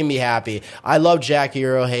that made me happy. I love Jackie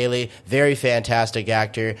Earle Haley, very fantastic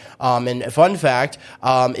actor. And fun fact,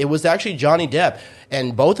 it was actually Johnny Depp.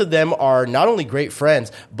 And both of them are not only great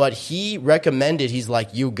friends, but he recommended, he's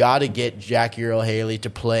like, you got to get Jackie Earle Haley to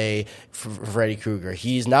play Freddy Krueger.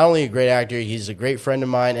 He's not only a great actor, he's a great friend of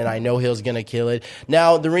mine, and I know he's going to kill it.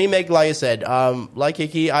 Now, the remake, like I said, like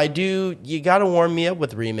Hickey, you got to warm me up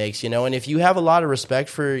with remakes, and if you have a lot of respect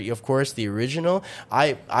for, of course, the original,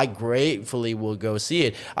 I gratefully will go see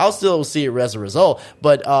it. I'll still see it as a result,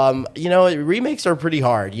 but, remakes are pretty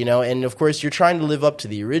hard, and of course, you're trying to live up to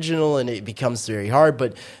the original, and it becomes very hard.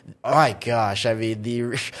 But my gosh, I mean,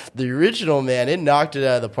 the original, man, it knocked it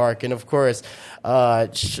out of the park. And of course,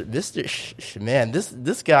 this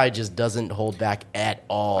guy just doesn't hold back at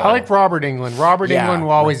all. I like Robert Englund. Robert Englund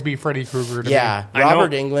will always be Freddy Krueger to me. Yeah,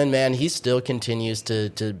 Robert Englund, man, he still continues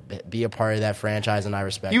to to be a part of that franchise, and I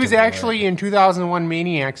respect. He was him for it. actually in 2001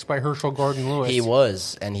 Maniacs by Herschel Gordon Lewis. He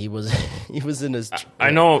was, and he was in his.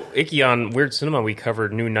 I know, Icky, on Weird Cinema, we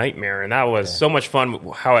covered New Nightmare, and that was so much fun.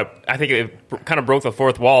 I think it kind of broke the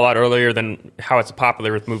fourth wall a lot earlier than how it's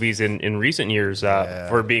popular with movies in recent years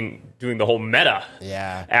for doing the whole meta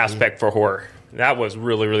aspect for horror. That was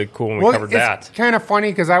really, really cool when we covered that. It's kind of funny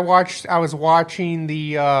because I was watching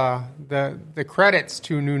the credits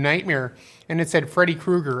to New Nightmare, and it said Freddy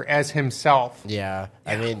Krueger as himself. Yeah.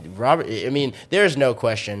 I mean, there's no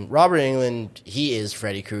question. Robert Englund, he is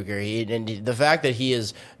Freddy Krueger. And the fact that he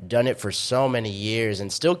has done it for so many years and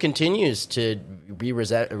still continues to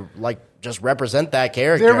just represent that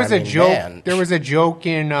character. There was a joke. Man. There was a joke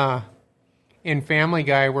in Family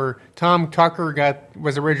Guy where Tom Tucker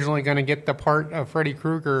was originally going to get the part of Freddy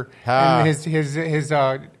Krueger, and his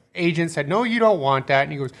agent said, "No, you don't want that."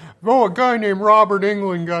 And he goes, "Oh, a guy named Robert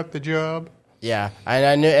Englund got the job." Yeah,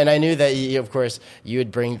 and I knew that of course you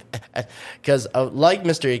would bring, because like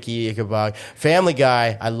Mr. Icky Ichabod, Family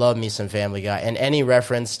Guy. I love me some Family Guy, and any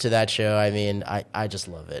reference to that show, I mean, I just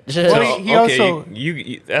love it. Well, he also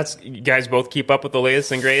you guys both keep up with the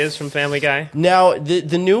latest and greatest from Family Guy. Now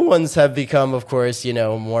the new ones have become, of course,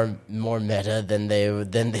 more meta than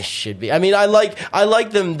they should be. I mean, I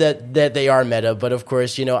like them that they are meta, but of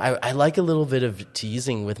course, I like a little bit of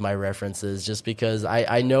teasing with my references, just because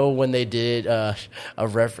I know when they did. A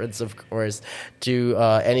reference, of course, to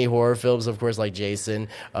any horror films, of course, like Jason.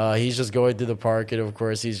 He's just going through the park, and of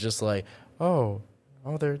course, he's just like, oh,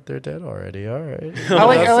 they're dead already. All right.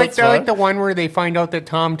 I like the one where they find out that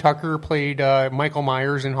Tom Tucker played Michael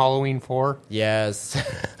Myers in Halloween 4. Yes.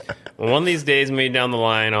 Well, one of these days, maybe down the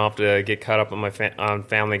line, I'll have to get caught up on on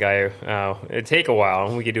Family Guy. It'd take a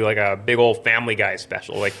while. We could do like a big old Family Guy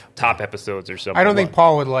special, like top episodes or something. I don't think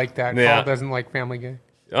Paul would like that. Yeah. Paul doesn't like Family Guy.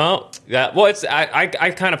 Oh, yeah. Well,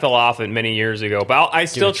 I kind of fell off it many years ago, but I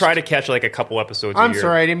still try to catch like a couple episodes a year. I'm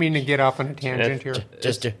sorry, I didn't mean to get off on a tangent here.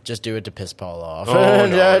 Just do it to piss Paul off. Oh,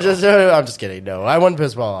 no. I'm just kidding. No, I wouldn't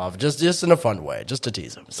piss Paul off. Just in a fun way, just to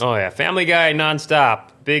tease him. Oh yeah, Family Guy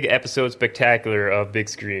nonstop. Big episode spectacular of big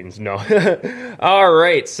screens. No. All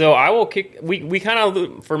right, so I will kick. We kind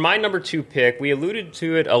of, for my number 2 pick, we alluded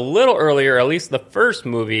to it a little earlier, at least the first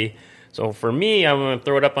movie. So for me, I'm going to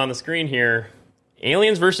throw it up on the screen here.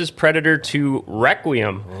 Aliens vs. Predator 2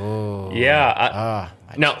 Requiem. Oh. Yeah.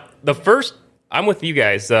 Now, the first, I'm with you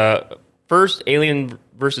guys. First Alien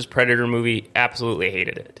vs. Predator movie, absolutely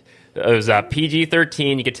hated it. It was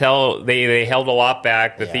PG-13. You could tell they held a lot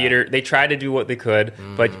back. The theater, they tried to do what they could,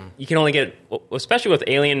 but you can only get, especially with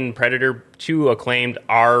Alien and Predator, 2 acclaimed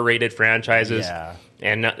R-rated franchises. Yeah.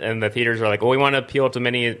 And the theaters are like, we want to appeal to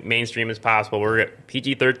many mainstream as possible. We're at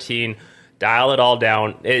PG-13. Dial it all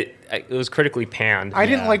down. It was critically panned. I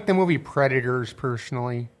didn't like the movie Predators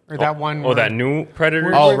personally, or that one. That new Predator.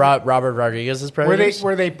 Robert Rodriguez's Predators.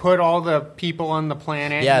 Where they put all the people on the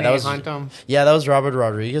planet. Yeah, and that was hunt them. Yeah, that was Robert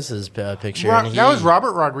Rodriguez's picture. That was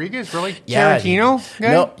Robert Rodriguez, really? Yeah, Tarantino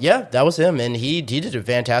guy? No, yeah, that was him, and he did a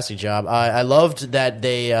fantastic job. I loved that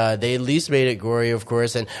they at least made it gory, of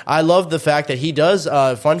course, and I loved the fact that he does.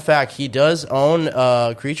 Fun fact: he does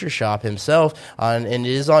own Creature Shop himself, and it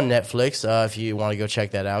is on Netflix. If you want to go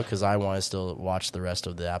check that out, because I want to still watch the rest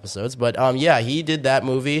of the episodes. But yeah, he did that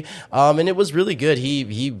movie. And it was really good.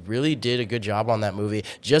 He really did a good job on that movie,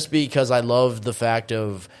 just because I love the fact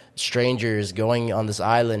of strangers going on this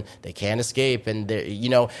island. They can't escape, and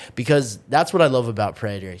because that's what I love about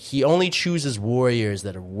Predator. He only chooses warriors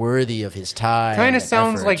that are worthy of his time. Kind of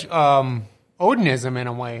sounds like Odinism in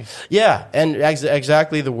a way. Yeah, and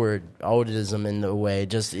exactly the word Odinism in a way.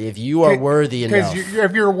 Just if you are worthy enough. Because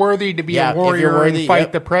if you're worthy to be a warrior and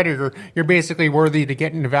fight the Predator, you're basically worthy to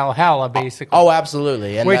get into Valhalla, basically. Oh,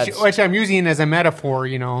 absolutely. And which I'm using as a metaphor,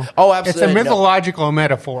 Oh, absolutely. It's a mythological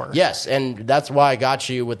metaphor. Yes, and that's why I got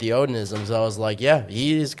you with the Odinisms. I was like, yeah,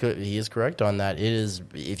 he is correct on that. It is,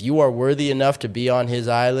 if you are worthy enough to be on his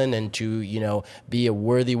island and to, be a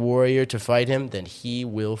worthy warrior to fight him, then he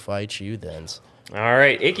will fight you then. All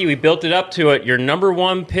right, Icky, we built it up to it. Your number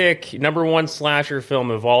 1 pick, number 1 slasher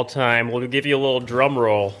film of all time. We'll give you a little drum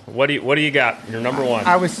roll. What do you got? Your number 1.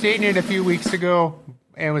 I was stating it a few weeks ago.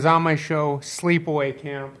 It was on my show, Sleepaway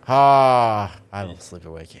Camp. I love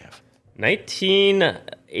Sleepaway Camp.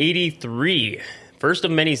 1983. First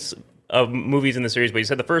of many movies in the series, but you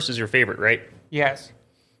said the first is your favorite, right? Yes.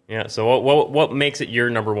 Yeah. So what makes it your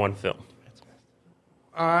number 1 film?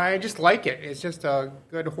 I just like it. It's just a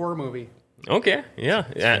good horror movie. Okay, yeah.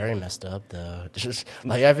 Very messed up though. Just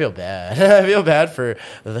like I feel bad. I feel bad for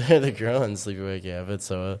the girl in Sleepaway Camp.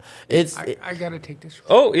 So I gotta take this.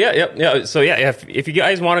 Oh yeah. So yeah, if you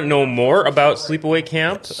guys want to know more about Sleepaway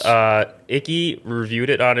Camp, Icky reviewed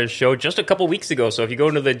it on his show just a couple weeks ago. So if you go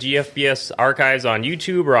into the GFBS archives on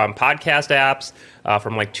YouTube or on podcast apps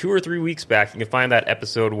from like 2 or 3 weeks back, you can find that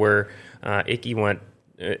episode where Icky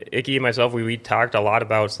and myself we talked a lot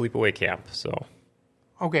about Sleepaway Camp. So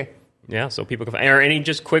Okay. yeah, so people can. Or any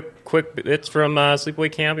just quick bits from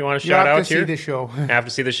Sleepaway Camp you want to shout out here? You have to see the show. Have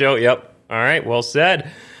to see the show. Yep. All right. Well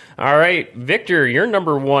said. All right, Victor, your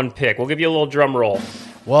number one pick. We'll give you a little drum roll.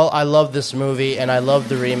 Well, I love this movie, and I love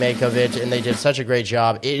the remake of it, and they did such a great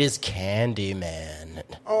job. It is Candyman.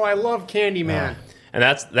 Oh, I love Candyman. And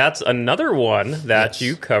that's another one that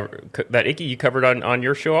you cover that Icky you covered on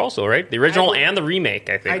your show also, right? The original and the remake,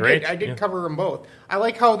 I think, right? I did cover them both. I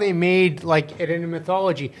like how they made like it in a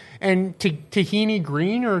mythology. And Tahini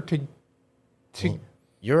Green or to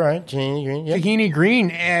You're right, Jeannie Green. Yep. Tahini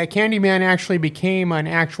Green, Candyman actually became an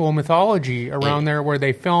actual mythology around there where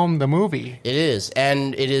they filmed the movie. It is,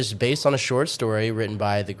 and it is based on a short story written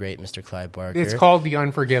by the great Mr. Clive Barker. It's called The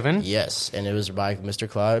Unforgiven. Yes, and it was by Mr.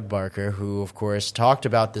 Clive Barker, who, of course, talked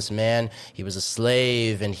about this man. He was a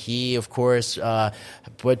slave, and he, of course,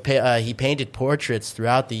 he painted portraits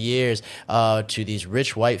throughout the years to these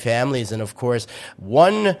rich white families, and, of course,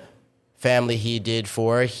 one family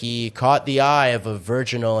he caught the eye of a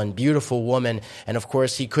virginal and beautiful woman, and of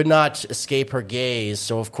course he could not escape her gaze,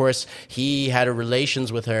 so of course he had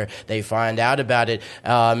relations with her. They find out about it,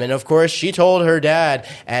 and of course she told her dad,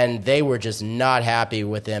 and they were just not happy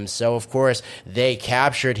with him, so of course they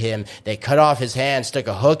captured him. They cut off his hand, stuck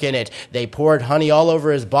a hook in it, they poured honey all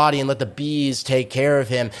over his body and let the bees take care of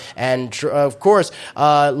him, and of course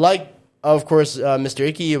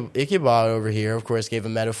Mr. Ichabod over here, of course, gave a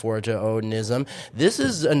metaphor to Odinism. This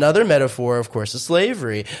is another metaphor, of course, of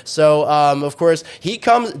slavery. So, of course, he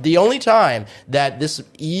comes, the only time that this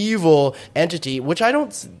evil entity, which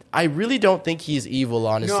I really don't think he's evil,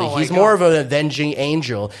 honestly. No, he's more of an avenging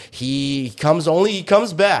angel. He comes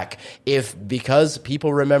back because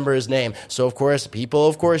people remember his name. So, of course,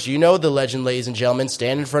 you know the legend, ladies and gentlemen,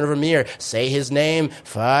 stand in front of a mirror, say his name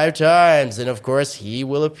 5 times, and of course, he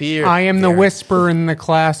will appear. I am the whisper in the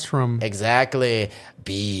classroom. Exactly.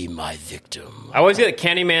 Be my victim. I always get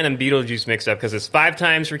Candyman and Beetlejuice mixed up because it's 5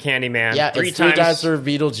 times for Candyman. Yeah, three it's 3 times for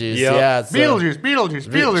Beetlejuice. Yep. Yeah, so.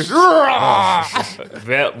 Beetlejuice.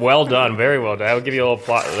 Well done, very well done. I'll give you a little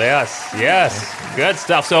plot. Yes, good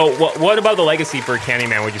stuff. So, what about the legacy for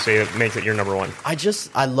Candyman? Would you say that makes it your number one?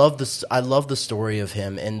 I love this. I love the story of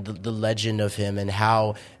him and the legend of him and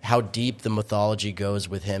how deep the mythology goes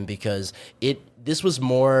with him, because this was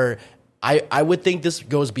more. I would think this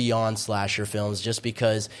goes beyond slasher films, just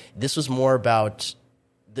because this was more about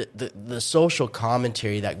the social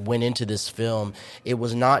commentary that went into this film. It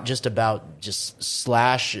was not just about just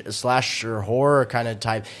slasher horror kind of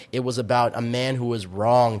type. It was about a man who was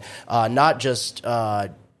wrong, not just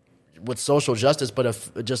with social justice,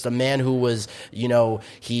 but just a man who was,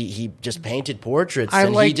 he just painted portraits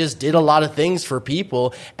he just did a lot of things for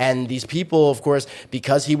people. And these people, of course,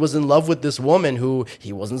 because he was in love with this woman who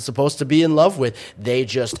he wasn't supposed to be in love with, they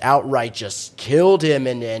just outright just killed him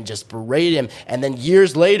and just berated him. And then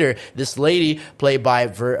years later, this lady played by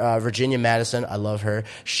Virginia Madison, I love her.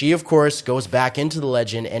 She, of course, goes back into the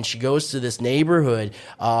legend, and she goes to this neighborhood,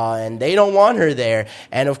 and they don't want her there.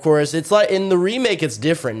 And of course, it's like in the remake, it's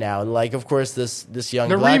different now. Like, of course, this young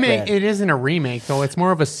black man. It isn't a remake, though. It's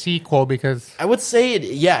more of a sequel, because I would say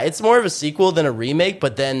it's more of a sequel than a remake.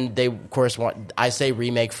 But then they, of course, I say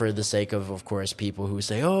remake for the sake of course, people who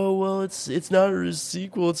say, oh, well, it's not a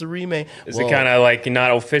sequel, it's a remake. Is it kind of like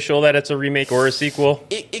not official that it's a remake or a sequel?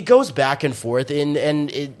 It goes back and forth, and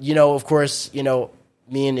it, of course,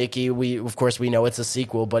 me and Icky, we know it's a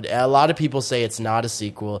sequel, but a lot of people say it's not a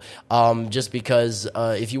sequel, just because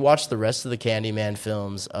if you watch the rest of the Candyman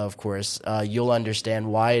films, of course, you'll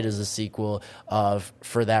understand why it is a sequel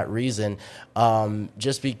for that reason.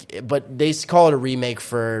 But they call it a remake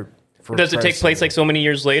for does it take place like so many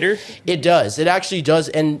years later? It does. It actually does,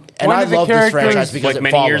 and I love this franchise because like it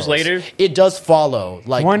many years later. It does follow.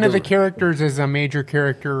 Like one of the characters is a major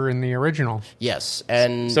character in the original. Yes,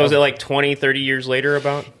 and so is it like 20, 30 years later?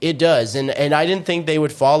 About it does, and I didn't think they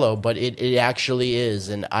would follow, but it actually is,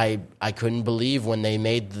 and I couldn't believe when they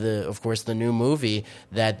made the new movie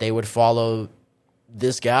that they would follow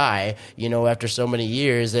this guy, after so many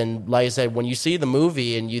years. And like I said, when you see the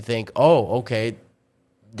movie and you think, oh, okay.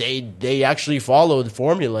 They actually followed the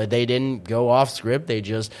formula. They didn't go off script. They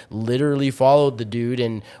just literally followed the dude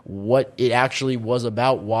and what it actually was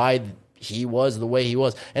about, why he was the way he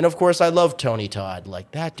was. And of course, I love Tony Todd.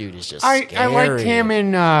 Like, that dude is just I scary. liked him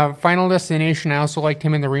in Final Destination. I also liked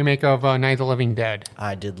him in the remake of Night of the Living Dead.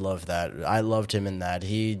 I did love that. I loved him in that.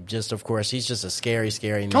 He just, of course, he's just a scary,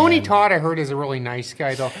 scary man. Tony Todd, I heard, is a really nice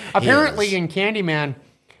guy, though. Apparently, is. in Candyman,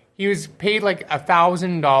 he was paid like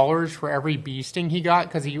 $1,000 for every bee sting he got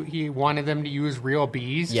because he wanted them to use real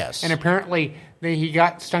bees. Yes. And apparently, he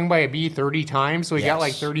got stung by a bee 30 times, so he got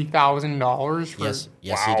like $30,000 for.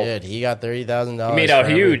 Yes, Wow. he did. He got $30,000. He made out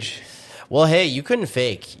huge. Well, hey, you couldn't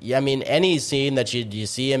fake. I mean, any scene that you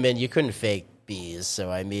see him in, you couldn't fake bees. So,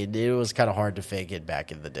 I mean, it was kind of hard to fake it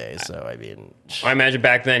back in the day. So, I mean, I imagine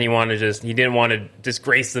back then he didn't want to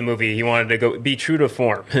disgrace the movie. He wanted to be true to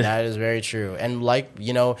form. that is very true. And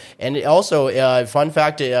and also, fun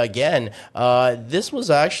fact again, this was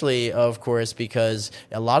actually, of course, because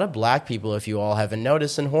a lot of black people, if you all haven't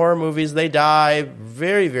noticed, in horror movies, they die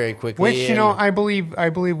very, very quickly. Which, I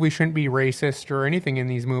believe we shouldn't be racist or anything in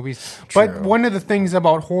these movies. But True. one of the things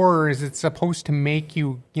about horror is it's supposed to make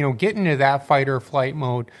you, get into that fight or flight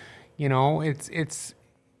mode. It's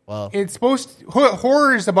supposed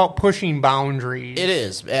horror is about pushing boundaries. It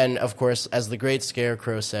is. And, of course, as the great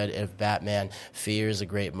Scarecrow said, if Batman, fear is a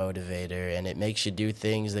great motivator, and it makes you do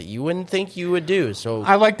things that you wouldn't think you would do. So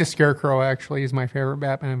I like the Scarecrow, actually. He's my favorite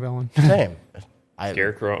Batman villain. same.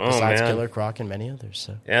 Scarecrow. Oh, besides man. Killer Croc and many others.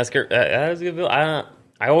 So. Yeah, that is a good villain.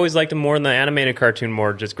 I always liked him more in the animated cartoon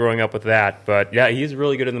just growing up with that. But, yeah, he's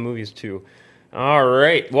really good in the movies, too. All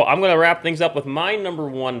right. Well, I'm going to wrap things up with my number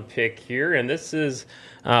one pick here, and this is,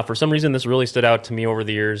 for some reason, this really stood out to me over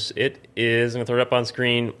the years. It is, I'm going to throw it up on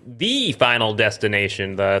screen, The Final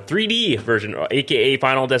Destination, the 3D version, a.k.a.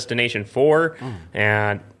 Final Destination 4.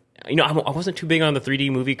 And, I wasn't too big on the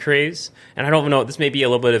 3D movie craze, and I don't know, this may be a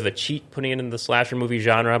little bit of a cheat putting it in the slasher movie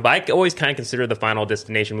genre, but I always kind of consider the Final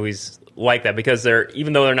Destination movies like that, because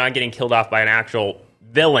even though they're not getting killed off by an actual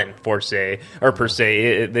villain, per se,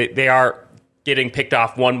 they are getting picked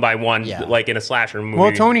off one by one, like in a slasher movie.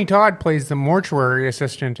 Well, Tony Todd plays the mortuary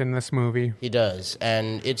assistant in this movie. He does,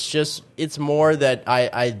 and it's more that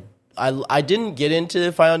I didn't get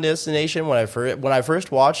into Final Destination when I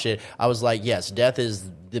first watched it. I was like, yes, death is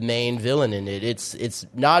the main villain in it. It's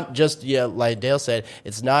not just like Dale said,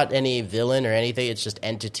 it's not any villain or anything. It's just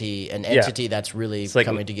an entity that's really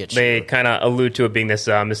coming to get you. They kind of allude to it being this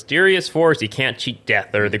mysterious force. You can't cheat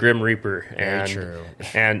death or the Grim Reaper. Very true.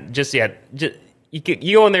 And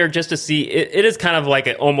you go in there just to see. It is kind of like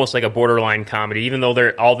almost like a borderline comedy, even though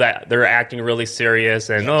they're acting really serious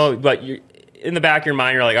but you. In the back of your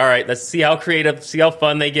mind, you're like, all right, let's see how creative, see how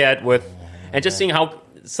fun they get with, and just seeing how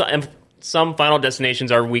some Final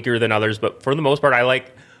Destinations are weaker than others. But for the most part, I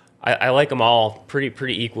like them all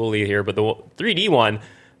pretty equally here. But the 3D one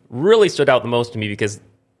really stood out the most to me because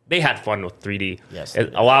they had fun with 3D. Yes,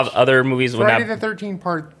 a lot of other movies. Friday the 13th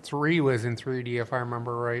Part 3 was in 3D, if I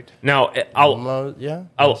remember right. Now, a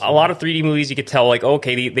lot of 3D movies, you could tell, like,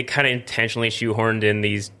 okay, they kind of intentionally shoehorned in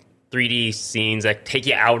these 3D scenes that take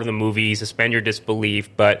you out of the movie, suspend your disbelief.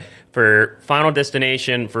 But for Final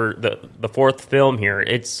Destination, for the fourth film here,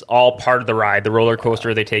 it's all part of the ride, the roller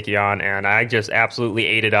coaster they take you on, and I just absolutely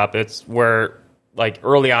ate it up. It's where, like,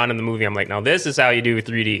 early on in the movie, I'm like, now this is how you do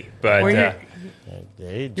 3D. But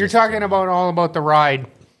you're talking about all about the ride.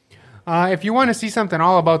 If you want to see something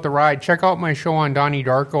all about the ride, check out my show on Donnie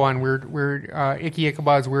Darko on Icky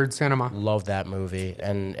Ichabod's Weird Cinema. Love that movie,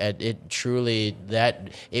 and it truly that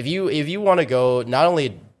if you want to go not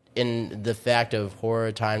only in the fact of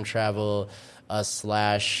horror, time travel,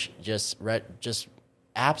 slash just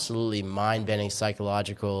absolutely mind bending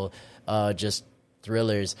psychological just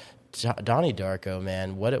thrillers. Donnie Darko,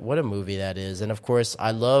 man, what a movie that is, and of course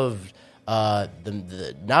I loved.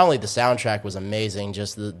 The not only the soundtrack was amazing,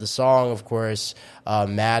 just the song, of course,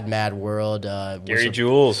 Mad World. Gary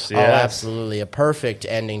Jules, oh, absolutely a perfect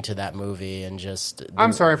ending to that movie, and just.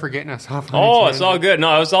 I'm sorry for getting us off. Oh, it's all good.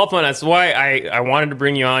 No, it was all fun. That's why I wanted to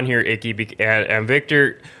bring you on here, Icky, and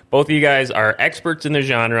Victor. Both of you guys are experts in the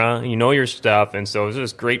genre. You know your stuff, and so it was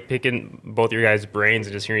just great picking both of your guys' brains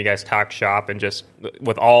and just hearing you guys talk shop, and just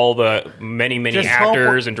with all the many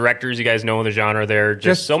actors and directors you guys know in the genre there.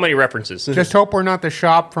 Just so many references. Just hope we're not the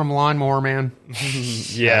shop from Lawnmower Man.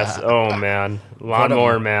 Yes. Oh, man.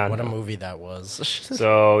 Lawnmower Man. What a movie that was.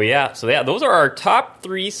 So, those are our top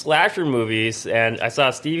 3 slasher movies, and I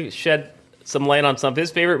saw Steve shed some light on some of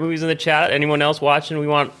his favorite movies in the chat. Anyone else watching, we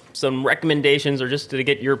want some recommendations or just to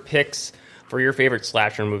get your picks for your favorite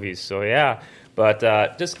slasher movies. So, yeah.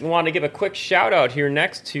 But just want to give a quick shout-out here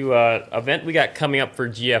next to an event we got coming up for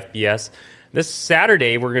GFBS. This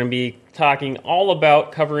Saturday, we're going to be talking all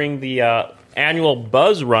about covering the annual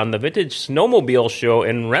Buzz Run, the vintage snowmobile show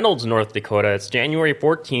in Reynolds, North Dakota. It's January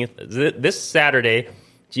 14th, this Saturday.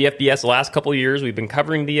 GFBS, the last couple of years, we've been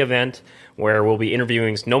covering the event where we'll be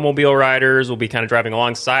interviewing snowmobile riders. We'll be kind of driving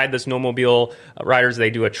alongside the snowmobile riders.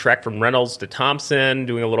 They do a trek from Reynolds to Thompson,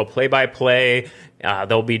 doing a little play-by-play.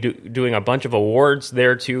 They'll be doing a bunch of awards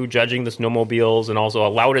there, too, judging the snowmobiles, and also a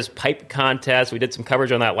loudest pipe contest. We did some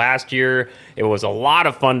coverage on that last year. It was a lot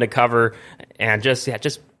of fun to cover, and just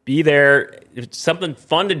be there. It's something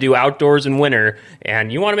fun to do outdoors in winter,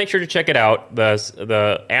 and you want to make sure to check it out.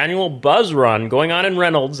 The annual Buzz Run going on in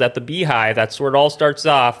Reynolds at the Beehive. That's where it all starts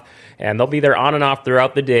off, and they'll be there on and off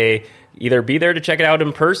throughout the day. Either be there to check it out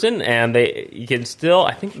in person, and you can still,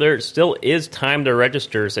 I think there still is time to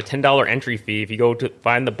register. It's a $10 entry fee. If you go to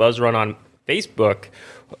find the Buzz Run on Facebook,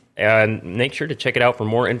 and make sure to check it out for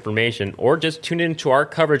more information, or just tune in to our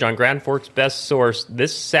coverage on Grand Forks Best Source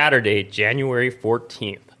this Saturday, January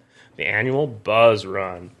 14th. The annual Buzz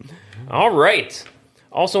Run. All right.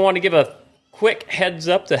 Also want to give a quick heads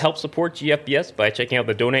up to help support GFBS by checking out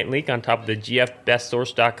the donate link on top of the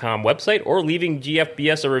gfbestsource.com website, or leaving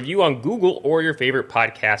GFBS a review on Google or your favorite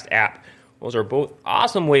podcast app. Those are both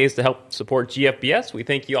awesome ways to help support GFBS. We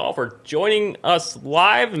thank you all for joining us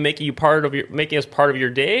live and making us part of your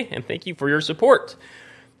day, and thank you for your support.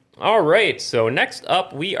 All right. So next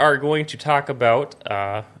up, we are going to talk about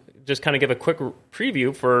just kind of give a quick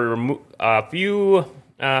preview for a few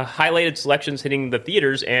highlighted selections hitting the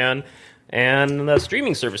theaters and the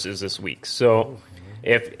streaming services this week. So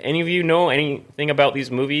if any of you know anything about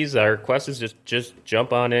these movies, our request is just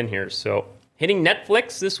jump on in here. So hitting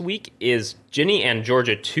Netflix this week is Ginny and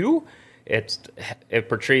Georgia 2. It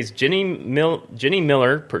portrays Ginny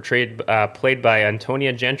Miller, played by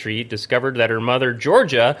Antonia Gentry, discovered that her mother,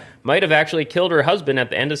 Georgia, might have actually killed her husband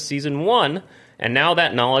at the end of season 1. And now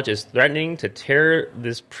that knowledge is threatening to tear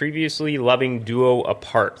this previously loving duo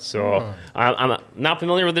apart. So I'm not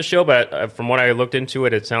familiar with the show, but from what I looked into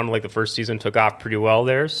it, it sounded like the first season took off pretty well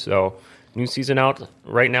there. So new season out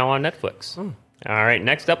right now on Netflix. All right,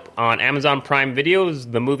 next up on Amazon Prime Video is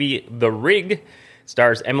the movie The Rig.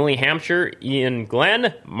 Stars Emily Hampshire, Ian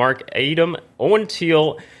Glenn, Mark Adam, Owen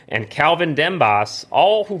Teal, and Calvin Dembas,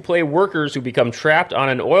 all who play workers who become trapped on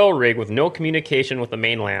an oil rig with no communication with the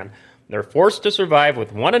mainland. They're forced to survive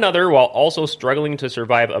with one another while also struggling to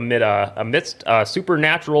survive amidst a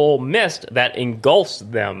supernatural mist that engulfs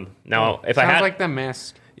them. Now, Sounds like The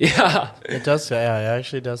Mist. Yeah. It does. Yeah, it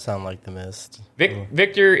actually does sound like The Mist.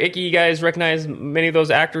 Victor, Icky, you guys recognize many of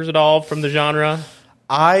those actors at all from the genre?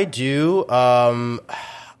 I do.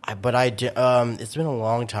 But I do. It's been a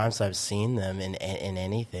long time since I've seen them in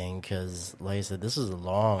anything, because, like I said, this was a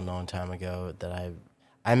long time ago that I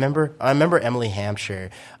remember Emily Hampshire.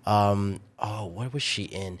 What was she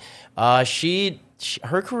in?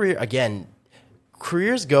 Her career, again,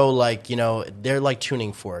 careers go like, they're like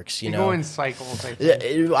tuning forks, They go in cycles, I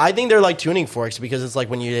think. I think they're like tuning forks, because it's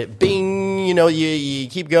like when you hit bing, you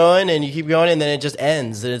keep going and you keep going, and then it just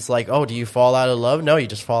ends. And it's like, oh, do you fall out of love? No, you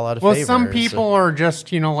just fall out of favor. Well, some people are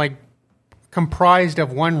just, like comprised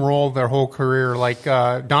of one role their whole career, like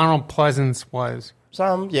Donald Pleasance was.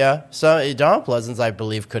 Some, yeah. So Donald Pleasance, I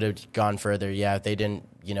believe, could have gone further, yeah, if they didn't,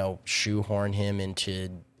 shoehorn him into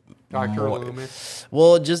Dr. Loomis.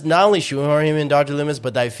 Well, just not only shoehorn him in Dr. Loomis,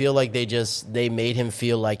 but I feel like they made him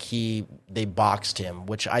feel like they boxed him,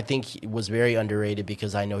 which I think was very underrated,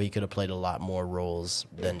 because I know he could have played a lot more roles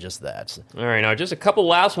than just that. All right, now just a couple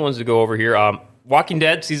last ones to go over here. Walking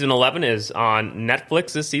Dead Season 11 is on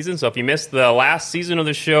Netflix this season, so if you missed the last season of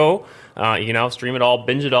the show, you can now stream it all,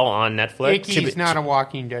 binge it all on Netflix. Icky's not a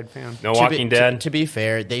Walking Dead fan. No Walking Dead. To be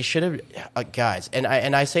fair, they should have, guys, and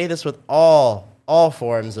I say this with all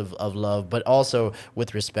forms of love, but also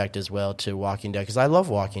with respect as well to Walking Dead, because I love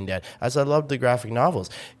Walking Dead, as I love the graphic novels.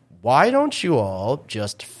 Why don't you all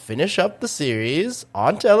just finish up the series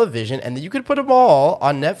on television, and then you could put them all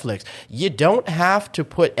on Netflix? You don't have to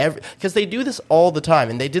put because they do this all the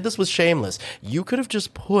time, and they did this with Shameless. You could have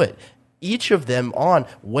just put each of them on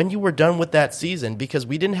when you were done with that season, because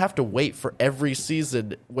we didn't have to wait for every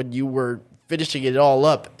season when you were finishing it all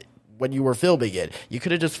up when you were filming it. You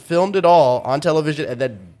could have just filmed it all on television and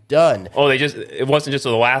then done. Oh, it wasn't just the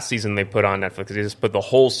last season they put on Netflix. They just put the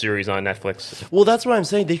whole series on Netflix. Well, that's what I'm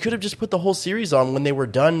saying. They could have just put the whole series on when they were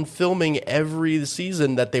done filming every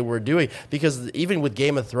season that they were doing. Because even with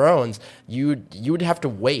Game of Thrones, you would have to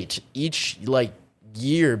wait each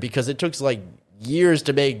year, because it took years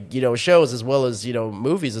to make shows as well as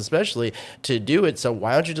movies, especially, to do it. So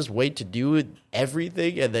why don't you just wait to do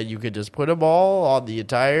everything, and then you could just put them all on the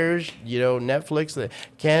entire Netflix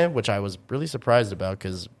which I was really surprised about,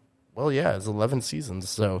 because well, yeah, it's 11 seasons,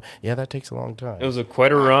 so yeah, that takes a long time. It was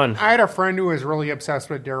quite a run. I had a friend who was really obsessed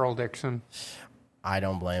with Daryl Dixon. I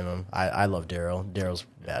don't blame him. I love Daryl. Daryl's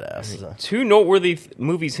badass. So. Two noteworthy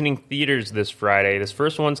movies hitting theaters this Friday. This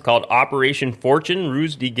first one's called Operation Fortune,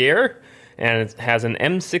 Ruse de Guerre, and it has an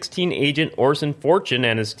M16 agent, Orson Fortune,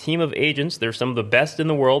 and his team of agents. They're some of the best in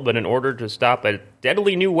the world, but in order to stop a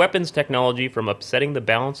deadly new weapons technology from upsetting the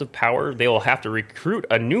balance of power, they will have to recruit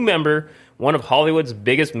a new member, one of Hollywood's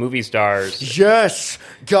biggest movie stars. Yes!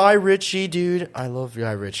 Guy Ritchie, dude. I love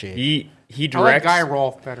Guy Ritchie. He I like directs. Guy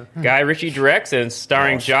Rolfe better. Guy Ritchie directs, and it's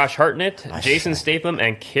starring Gosh. Josh Hartnett, Jason Statham,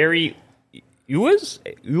 and Carrie Ewells?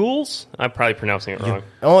 I'm probably pronouncing it wrong.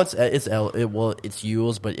 Oh, it's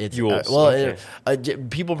Yules, but it's Yules, okay.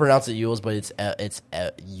 People pronounce it Yules, but it's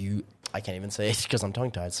you. I can't even say it because I'm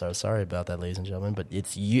tongue tied. So sorry about that, ladies and gentlemen. But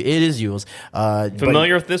it is Yules.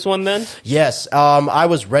 Familiar with this one, then? Yes, I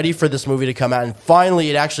was ready for this movie to come out, and finally,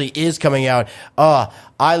 it actually is coming out.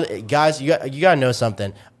 Guys, you gotta know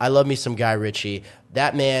something. I love me some Guy Ritchie.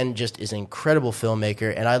 That man just is an incredible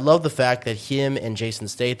filmmaker, and I love the fact that him and Jason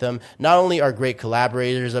Statham not only are great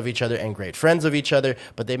collaborators of each other and great friends of each other,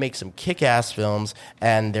 but they make some kick-ass films,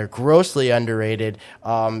 and they're grossly underrated.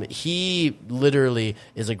 He literally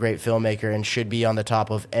is a great filmmaker and should be on the top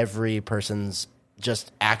of every person's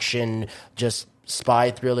just action, just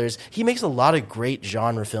spy thrillers. He makes a lot of great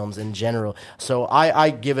genre films in general. So I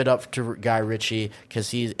give it up to Guy Ritchie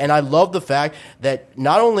because and I love the fact that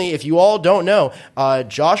not only, if you all don't know,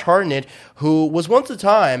 Josh Hartnett, who was once a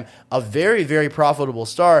time a very, very profitable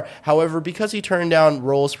star, however, because he turned down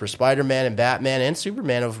roles for Spider-Man and Batman and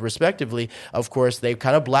Superman, respectively, of course, they've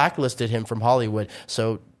kind of blacklisted him from Hollywood.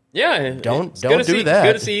 So Yeah, don't do that.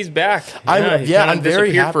 Good to see he's back. I'm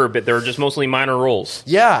very happy for a bit. They were just mostly minor roles.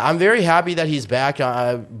 Yeah, I'm very happy that he's back.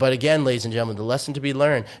 But again, ladies and gentlemen, the lesson to be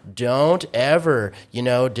learned: don't ever,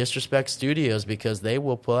 disrespect studios because they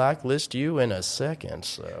will blacklist you in a second.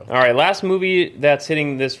 So, all right, last movie that's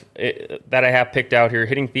hitting that I have picked out here,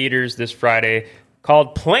 hitting theaters this Friday,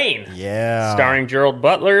 called Plane. Yeah. Starring Gerard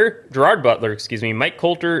Butler, Mike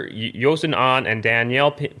Coulter, Yosin An, and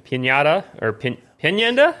Danielle Pineda,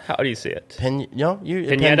 Pineda? How do you say it?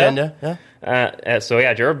 Pineda.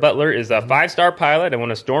 Yeah. Gerard Butler is a 5-star pilot, and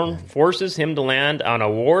when a storm forces him to land on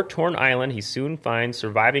a war-torn island, he soon finds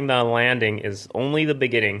surviving the landing is only the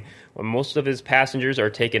beginning. When most of his passengers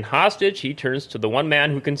are taken hostage, he turns to the one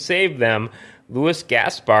man who can save them, Louis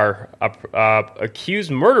Gaspar, a accused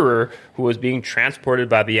murderer who was being transported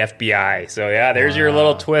by the FBI. So, yeah, there's your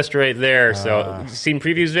little twist right there. So, you seen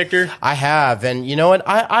previews, Victor? I have, and you know what?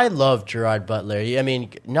 I love Gerard Butler. I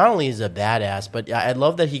mean, not only is he a badass, but I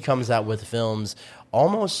love that he comes out with films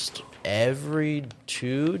almost every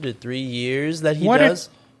 2 to 3 years that he does.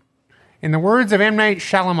 In the words of M. Night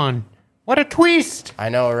Shyamalan, what a twist! I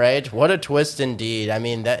know, right? What a twist indeed. I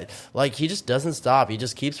mean, he just doesn't stop. He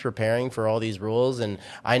just keeps preparing for all these roles, and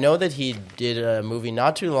I know that he did a movie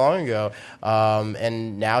not too long ago,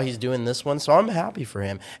 and now he's doing this one, so I'm happy for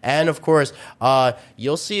him. And, of course,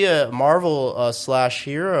 you'll see a Marvel slash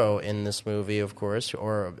hero in this movie, of course,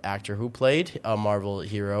 or actor who played a Marvel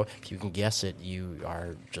hero. If you can guess it, you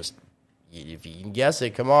are just... If you can guess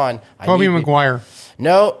it, come on. Tobey Maguire.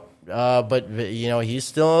 No. But he's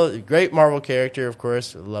still a great Marvel character, of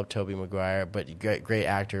course. Love Tobey Maguire, but great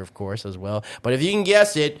actor, of course, as well. But if you can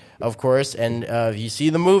guess it, of course, and if you see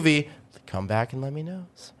the movie, come back and let me know.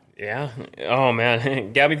 Yeah. Oh,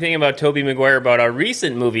 man. Got me thinking about Tobey Maguire, about a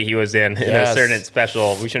recent movie he was in a certain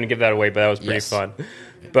special. We shouldn't give that away, but that was pretty fun.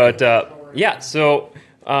 But, so...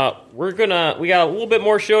 we got a little bit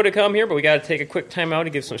more show to come here, but we got to take a quick time out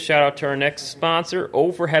to give some shout out to our next sponsor,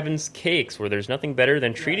 Oh for Heaven's Cakes, where there's nothing better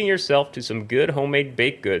than treating yourself to some good homemade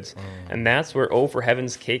baked goods. And that's where Oh for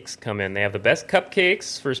Heaven's Cakes come in. They have the best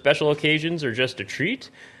cupcakes for special occasions or just a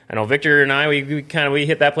treat. I know Victor and I, we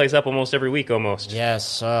hit that place up almost every week, almost.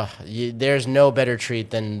 Yes, there's no better treat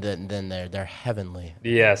than they're heavenly.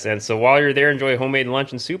 Yes, and so while you're there, enjoy homemade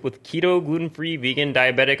lunch and soup with keto, gluten-free, vegan,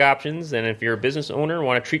 diabetic options. And if you're a business owner and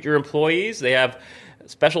want to treat your employees, they have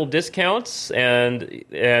special discounts, and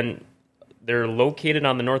they're located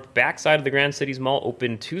on the north backside of the Grand Cities Mall,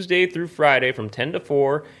 open Tuesday through Friday from 10 to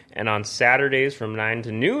 4, and on Saturdays from 9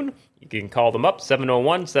 to noon. You can call them up,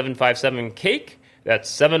 701-757-CAKE.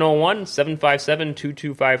 That's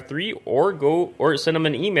 701-757-2253, or send them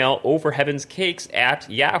an email,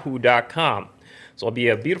 overheavenscakes@yahoo.com. So it'll be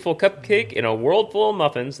a beautiful cupcake in a world full of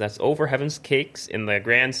muffins. That's Over Heaven's Cakes in the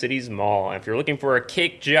Grand Cities Mall. And if you're looking for a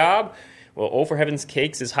cake job, well, Over Heaven's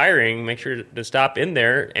Cakes is hiring. Make sure to stop in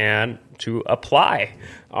there and to apply.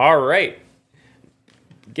 All right.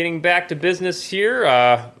 Getting back to business here,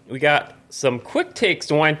 we got some quick takes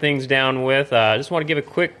to wind things down with. I just want to give a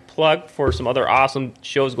quick plug for some other awesome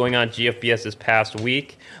shows going on at GFBS this past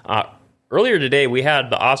week. Earlier today, we had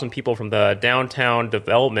the awesome people from the Downtown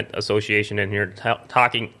Development Association in here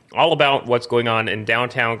talking all about what's going on in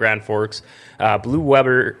downtown Grand Forks. Blue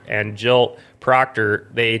Weber and Jill Proctor,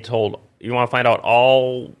 they told you want to find out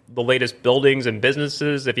all the latest buildings and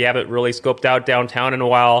businesses if you haven't really scoped out downtown in a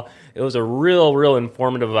while. It was a real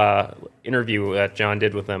informative interview that John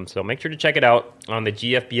did with them. So make sure to check it out on the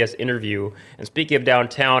GFBS interview. And speaking of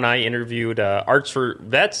downtown, I interviewed Arts for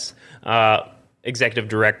Vets Executive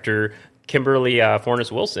Director Kimberly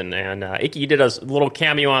Fornes-Wilson. And Icky did a little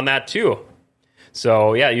cameo on that too.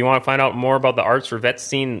 So, yeah, you want to find out more about the Arts for Vets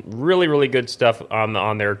scene, really good stuff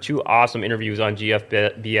on there. 2 awesome interviews on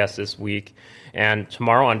GFBS this week. And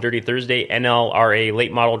tomorrow on Dirty Thursday, NLRA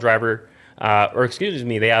late model driver,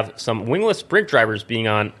 they have some wingless sprint drivers being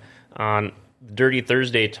on Dirty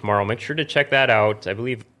Thursday tomorrow. Make sure to check that out. I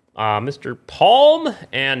believe Mr. Palm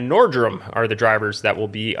and Nordrum are the drivers that will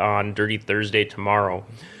be on Dirty Thursday tomorrow.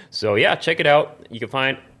 So, yeah, check it out. You can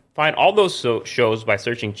find all those shows by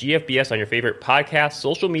searching GFBS on your favorite podcast,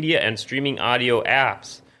 social media, and streaming audio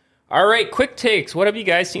apps. All right, quick takes. What have you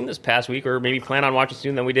guys seen this past week or maybe plan on watching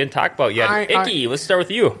soon that we didn't talk about yet? Icky, let's start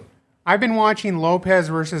with you. I've been watching Lopez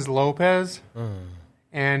versus Lopez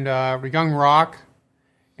and Young Rock.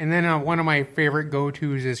 And then one of my favorite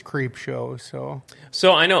go-tos is Creep Show. So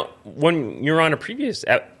I know when you were on a previous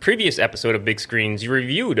episode of Big Screens, you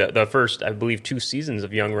reviewed the first, I believe, 2 seasons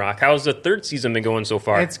of Young Rock. How's the 3rd season been going so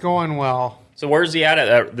far? It's going well. So where's he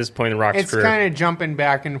at this point in Rock's career? It's kind of jumping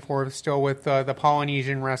back and forth still with the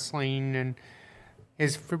Polynesian wrestling and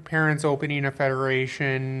his parents opening a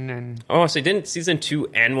federation. And so didn't season 2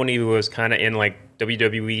 end when he was kind of in like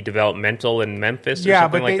WWE developmental in Memphis or something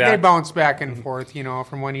something like that? Yeah, but they bounce back and forth,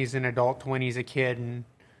 from when he's an adult to when he's a kid. And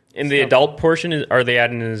in the adult portion, are they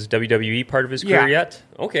adding his WWE part of his career yet?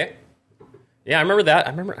 Okay. Yeah, I remember that.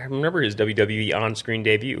 I remember his WWE on-screen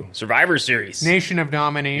debut, Survivor Series, Nation of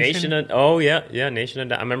Domination. Nation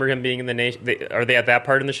of. I remember him being in the Nation. Are they at that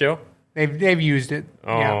part in the show? They've used it.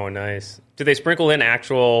 Oh, nice. Do they sprinkle in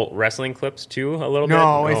actual wrestling clips too a little bit?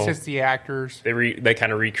 No, it's just the actors. They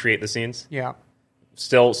kind of recreate the scenes. Yeah.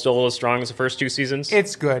 Still as strong as the first 2 seasons.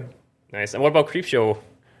 It's good. Nice. And what about Creep Show?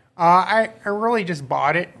 I really just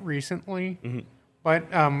bought it recently. Mm-hmm. But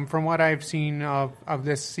from what I've seen of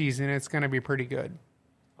this season, it's going to be pretty good.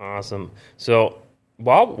 Awesome. So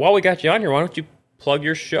while we got you on here, why don't you plug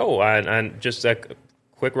your show and just a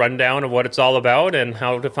quick rundown of what it's all about and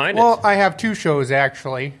how to find it? Well, I have 2 shows,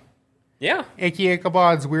 actually. Yeah. Icky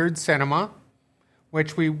Ichabod's Weird Cinema,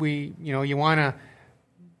 which we you want to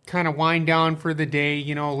kind of wind down for the day,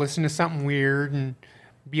 listen to something weird and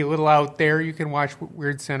be a little out there. You can watch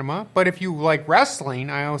Weird Cinema. But if you like wrestling,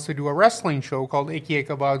 I also do a wrestling show called Icky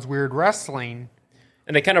Ichabod's Weird Wrestling.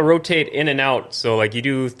 And they kind of rotate in and out. So like you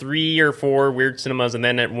do 3 or 4 Weird Cinemas, and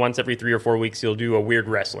then once every 3 or 4 weeks you'll do a Weird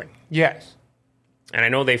Wrestling. Yes. And I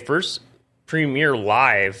know they first premiere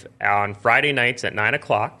live on Friday nights at 9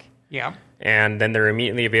 o'clock. Yeah. And then they're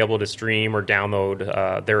immediately available to stream or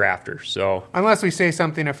download thereafter. So unless we say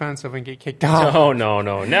something offensive and get kicked off.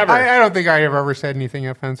 No, never. I don't think I have ever said anything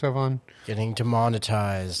offensive on. Getting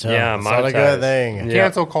demonetized. Yeah, it's not a good thing. Yeah.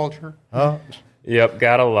 Cancel culture. Oh. Yep,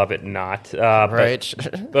 gotta love it. Not. Right.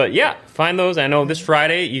 But yeah, find those. I know this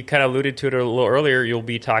Friday, you kind of alluded to it a little earlier, you'll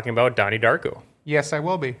be talking about Donnie Darko. Yes, I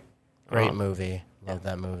will be. Great movie. Love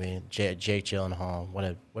that movie. Jake Gyllenhaal.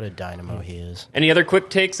 What a dynamo he is. Any other quick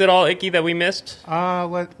takes at all, Icky, that we missed?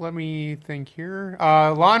 Let me think here.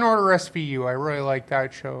 Law and Order SVU. I really like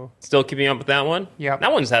that show. Still keeping up with that one? Yeah.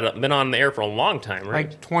 That one's been on the air for a long time,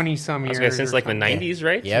 right? Like 20-some years. Since like the 90s,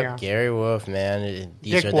 right? Yep, Yeah. Gary Wolf, man.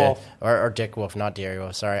 Dick Wolf. Or Dick Wolf, not Gary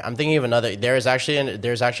Wolf. Sorry, I'm thinking of another. There's actually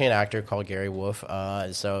an actor called Gary Wolf.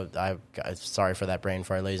 So sorry for that brain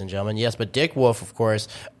fart, ladies and gentlemen. Yes, but Dick Wolf, of course,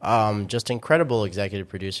 just incredible executive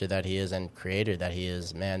producer that he is and creator that he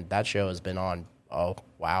is. Man, that show has been on. Oh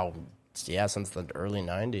wow. Yeah, since the early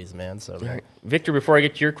 90s, man. So, right. Victor, before I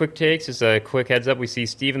get to your quick takes, just a quick heads up. We see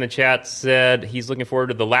Steve in the chat said he's looking forward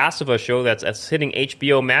to The Last of Us show that's hitting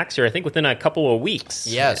HBO Max here, I think, within a couple of weeks.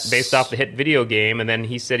 Yes. Based off the hit video game. And then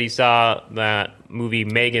he said he saw that movie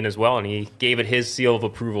Megan as well, and he gave it his seal of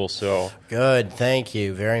approval. So good. Thank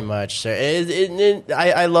you very much, sir.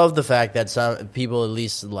 I love the fact that some people at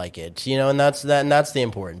least like it, and that's the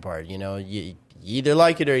important part. You either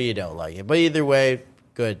like it or you don't like it. But either way,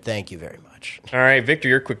 good. Thank you very much. much. All right, Victor,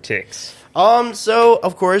 your quick takes. So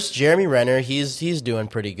of course, Jeremy Renner, he's doing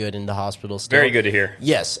pretty good in the hospital still. Very good to hear.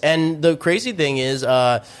 Yes, and the crazy thing is,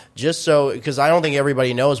 just so because I don't think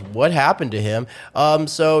everybody knows what happened to him.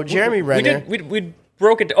 So Jeremy Renner, we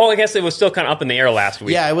broke it. I guess it was still kind of up in the air last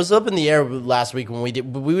week. yeah, it was up in the air last week when we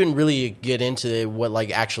did. But we didn't really get into what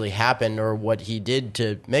like actually happened or what he did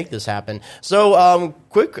to make this happen. So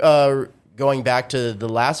quick. Going back to the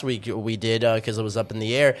last week we did because it was up in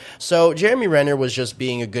the air. So Jeremy Renner was just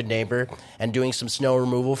being a good neighbor and doing some snow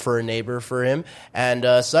removal for a neighbor for him. And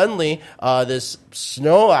suddenly this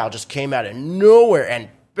snow owl just came out of nowhere and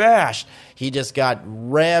bashed. He just got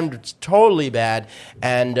rammed totally bad,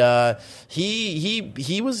 and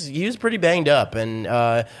he was pretty banged up, and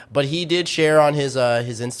but he did share on his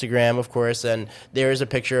Instagram, of course, and there is a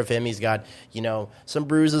picture of him. He's got some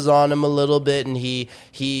bruises on him a little bit, and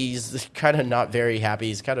he's kind of not very happy.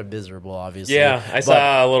 He's kind of miserable, obviously. Yeah, I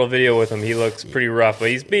saw a little video with him. He looks pretty rough, but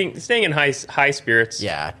he's staying in high spirits.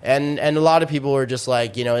 Yeah, and a lot of people are just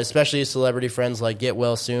like especially celebrity friends like get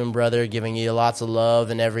well soon, brother, giving you lots of love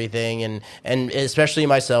and everything, and especially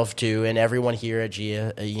myself too, and everyone here at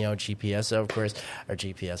GPS, of course, or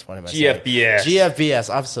GPS. What am I saying? GFBS.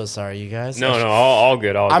 I'm so sorry, you guys. No, all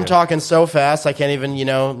good. I'm talking so fast, I can't even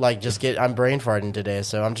I'm brain farting today,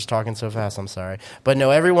 so I'm just talking so fast. I'm sorry, but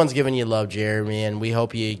no, everyone's giving you love, Jeremy, and we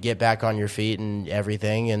hope you get back on your feet and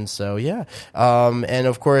everything. And so yeah, and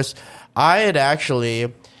of course, I had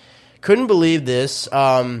actually couldn't believe this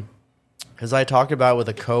because I talked about it with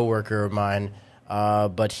a coworker of mine.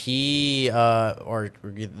 But he, or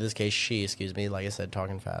in this case, she, excuse me, like I said,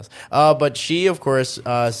 talking fast. But she, of course,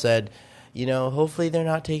 said, hopefully they're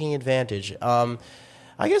not taking advantage.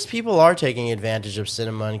 I guess people are taking advantage of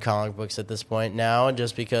cinema and comic books at this point now,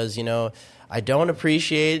 just because, I don't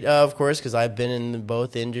appreciate, of course, because I've been in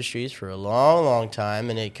both industries for a long, long time,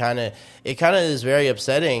 and it kind of is very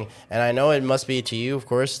upsetting. And I know it must be to you, of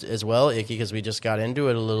course, as well, Icky, because we just got into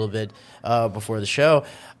it a little bit before the show.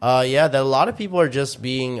 That a lot of people are just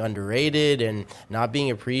being underrated and not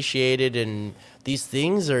being appreciated, and these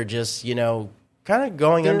things are just, kind of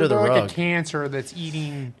going under the rug. Like a cancer that's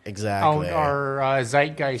eating exactly out our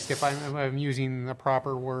zeitgeist, if I'm using the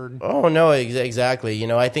proper word. Oh, no,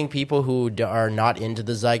 exactly. I think people who are not into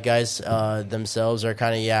the zeitgeist themselves are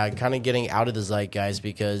kind of getting out of the zeitgeist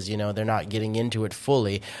because, they're not getting into it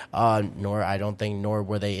fully, nor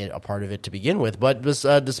were they a part of it to begin with. But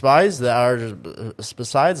besides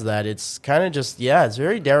that, it's kind of just, it's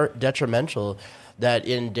very detrimental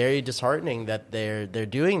and very disheartening that they're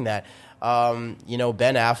doing that. Ben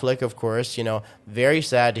Affleck, of course, very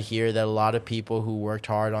sad to hear that a lot of people who worked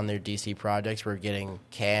hard on their DC projects were getting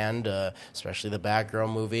canned, especially the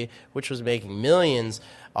Batgirl movie, which was making millions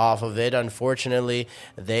off of it. Unfortunately,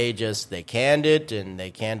 they canned it, and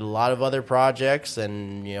they canned a lot of other projects,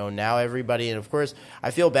 and now everybody. And of course,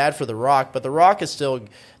 I feel bad for The Rock, but The Rock is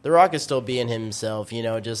still being himself.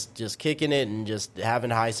 Just kicking it and just having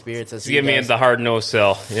high spirits. As Give me the hard no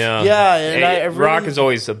sell. Yeah, yeah. And I really, Rock is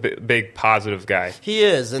always a big positive guy. He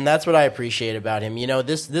is, and that's what I appreciate about him.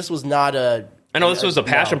 This was not a. I know this was a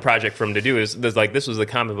passion project for him to do. This was the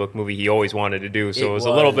comic book movie he always wanted to do. So it was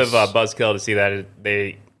a little bit of a buzzkill to see that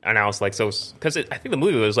they announced because I think the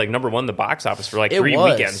movie was #1 in the box office for 3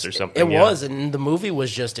 weekends or something. It was, and the movie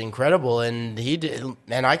was just incredible. And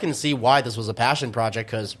and I can see why this was a passion project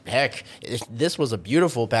because heck, this was a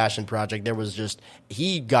beautiful passion project.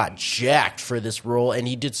 He got jacked for this role, and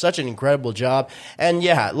he did such an incredible job. And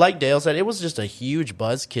yeah, like Dale said, it was just a huge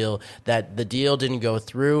buzzkill that the deal didn't go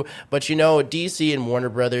through. But DC and Warner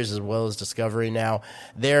Brothers, as well as Discovery now,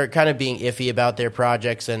 they're kind of being iffy about their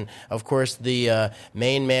projects. And of course, the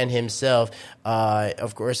main man himself,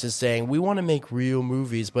 of course, is saying we want to make real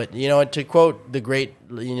movies. But to quote the great,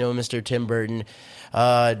 Mr. Tim Burton,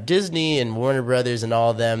 Disney and Warner Brothers and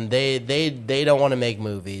all of them, they don't want to make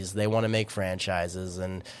movies. They want to make franchises,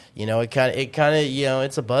 and it kind of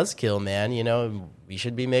it's a buzzkill, man. We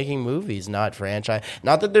should be making movies, not franchise.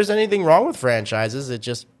 Not that there's anything wrong with franchises. It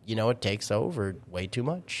just it takes over way too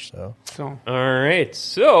much. So all right.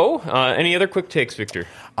 So any other quick takes, Victor?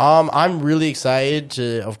 I'm really excited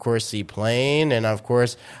to, of course, see Plane, and of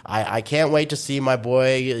course, I can't wait to see my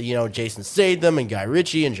boy, Jason Statham and Guy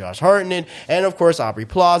Ritchie and Josh Hartnett, and of course, Aubrey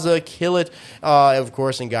Plaza, kill it, of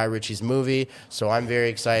course, in Guy Ritchie's movie. So I'm very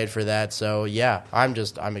excited for that. So yeah, I'm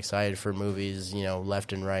excited for movies,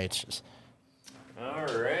 left and right. All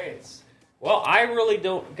right. Well, I really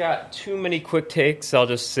don't got too many quick takes. I'll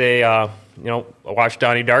just say, I watched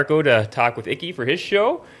Donnie Darko to talk with Icky for his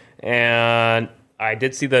show, and I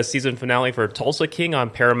did see the season finale for Tulsa King on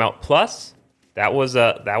Paramount Plus. that was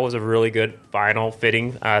a really good final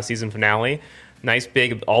fitting season finale. Nice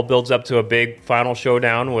big, all builds up to a big final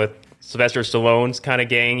showdown with Sylvester Stallone's kind of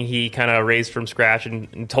gang he kind of raised from scratch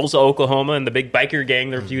in Tulsa, Oklahoma, and the big biker gang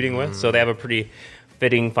they're feuding with. So they have a pretty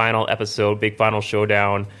fitting final episode, big final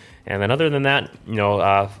showdown. And then other than that,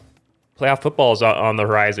 playoff football is on the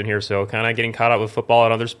horizon here, so kind of getting caught up with football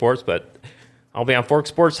and other sports. But I'll be on Fork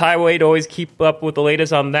Sports Highway to always keep up with the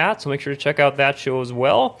latest on that, so make sure to check out that show as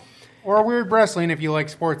well. Or Weird Wrestling if you like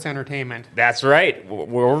sports entertainment. That's right.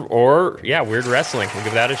 Or Weird Wrestling. We'll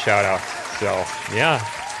give that a shout out. So, yeah.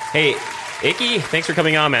 Hey, Icky, thanks for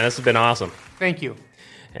coming on, man. This has been awesome. Thank you.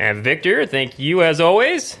 And Victor, thank you as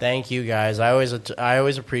always. Thank you, guys. I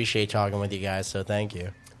always appreciate talking with you guys, so thank you.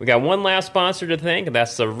 We got one last sponsor to thank, and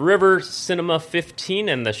that's the River Cinema 15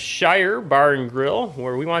 and the Shire Bar and Grill,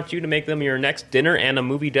 where we want you to make them your next dinner and a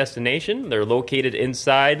movie destination. They're located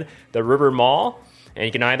inside the River Mall, and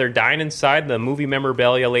you can either dine inside the movie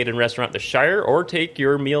memorabilia-laden restaurant The Shire or take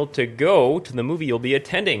your meal to go to the movie you'll be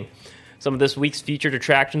attending. Some of this week's featured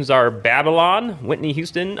attractions are Babylon, Whitney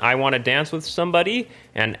Houston, I Want to Dance with Somebody,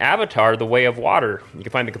 and Avatar, The Way of Water. You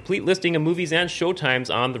can find the complete listing of movies and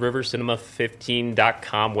showtimes on the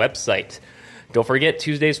rivercinema15.com website. Don't forget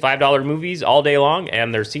Tuesday's $5 movies all day long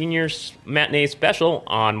and their seniors matinee special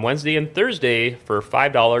on Wednesday and Thursday for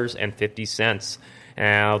 $5.50.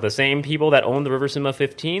 Now, the same people that own the River Cinema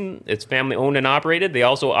 15, it's family owned and operated. They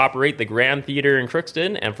also operate the Grand Theater in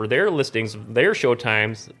Crookston, and for their listings, their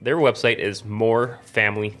showtimes, their website is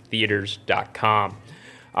morefamilytheaters.com.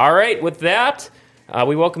 All right, with that,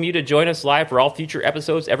 we welcome you to join us live for all future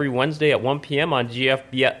episodes every Wednesday at 1 p.m. on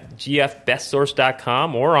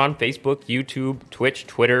gfbestsource.com or on Facebook, YouTube, Twitch,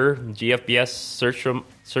 Twitter, GFBS.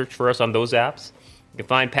 Search for us on those apps. You can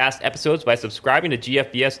find past episodes by subscribing to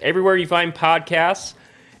GFBS everywhere you find podcasts.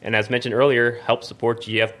 And as mentioned earlier, help support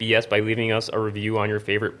GFBS by leaving us a review on your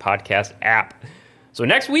favorite podcast app. So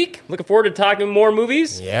next week, looking forward to talking more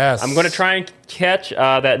movies. Yes. I'm going to try and catch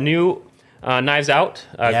that new Knives Out.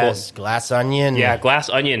 Yes, Glass Onion. Yeah, Glass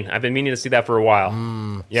Onion. I've been meaning to see that for a while.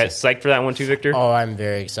 Yeah, psyched for that one too, Victor? Oh, I'm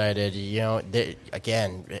very excited.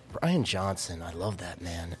 Again, Brian Johnson. I love that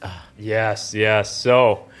man. Yes.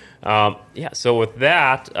 So... so with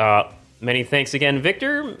that, many thanks again,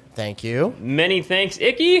 Victor. Thank you. Many thanks,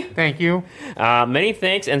 Icky. Thank you. Many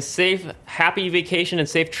thanks and happy vacation and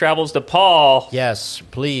safe travels to Paul. Yes,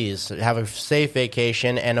 please have a safe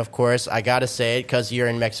vacation. And of course, I gotta say it because you're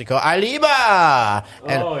in Mexico. Arriba!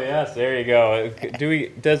 Oh yes, there you go.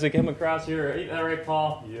 Does it come across here? Is that right,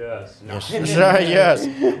 Paul? Yes. No. Yes.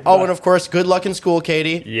 Oh, and of course, good luck in school,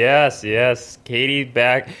 Katie. Yes. Katie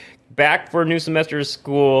back for a new semester of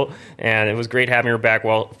school, and it was great having her back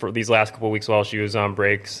for these last couple of weeks while she was on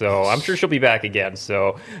break. So I'm sure she'll be back again.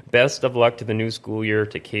 So best of luck to the new school year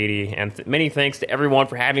to Katie, and many thanks to everyone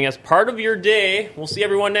for having us part of your day. We'll see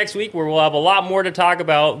everyone next week where we'll have a lot more to talk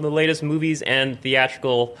about, the latest movies and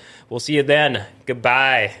theatrical. We'll see you then.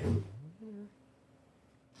 Goodbye.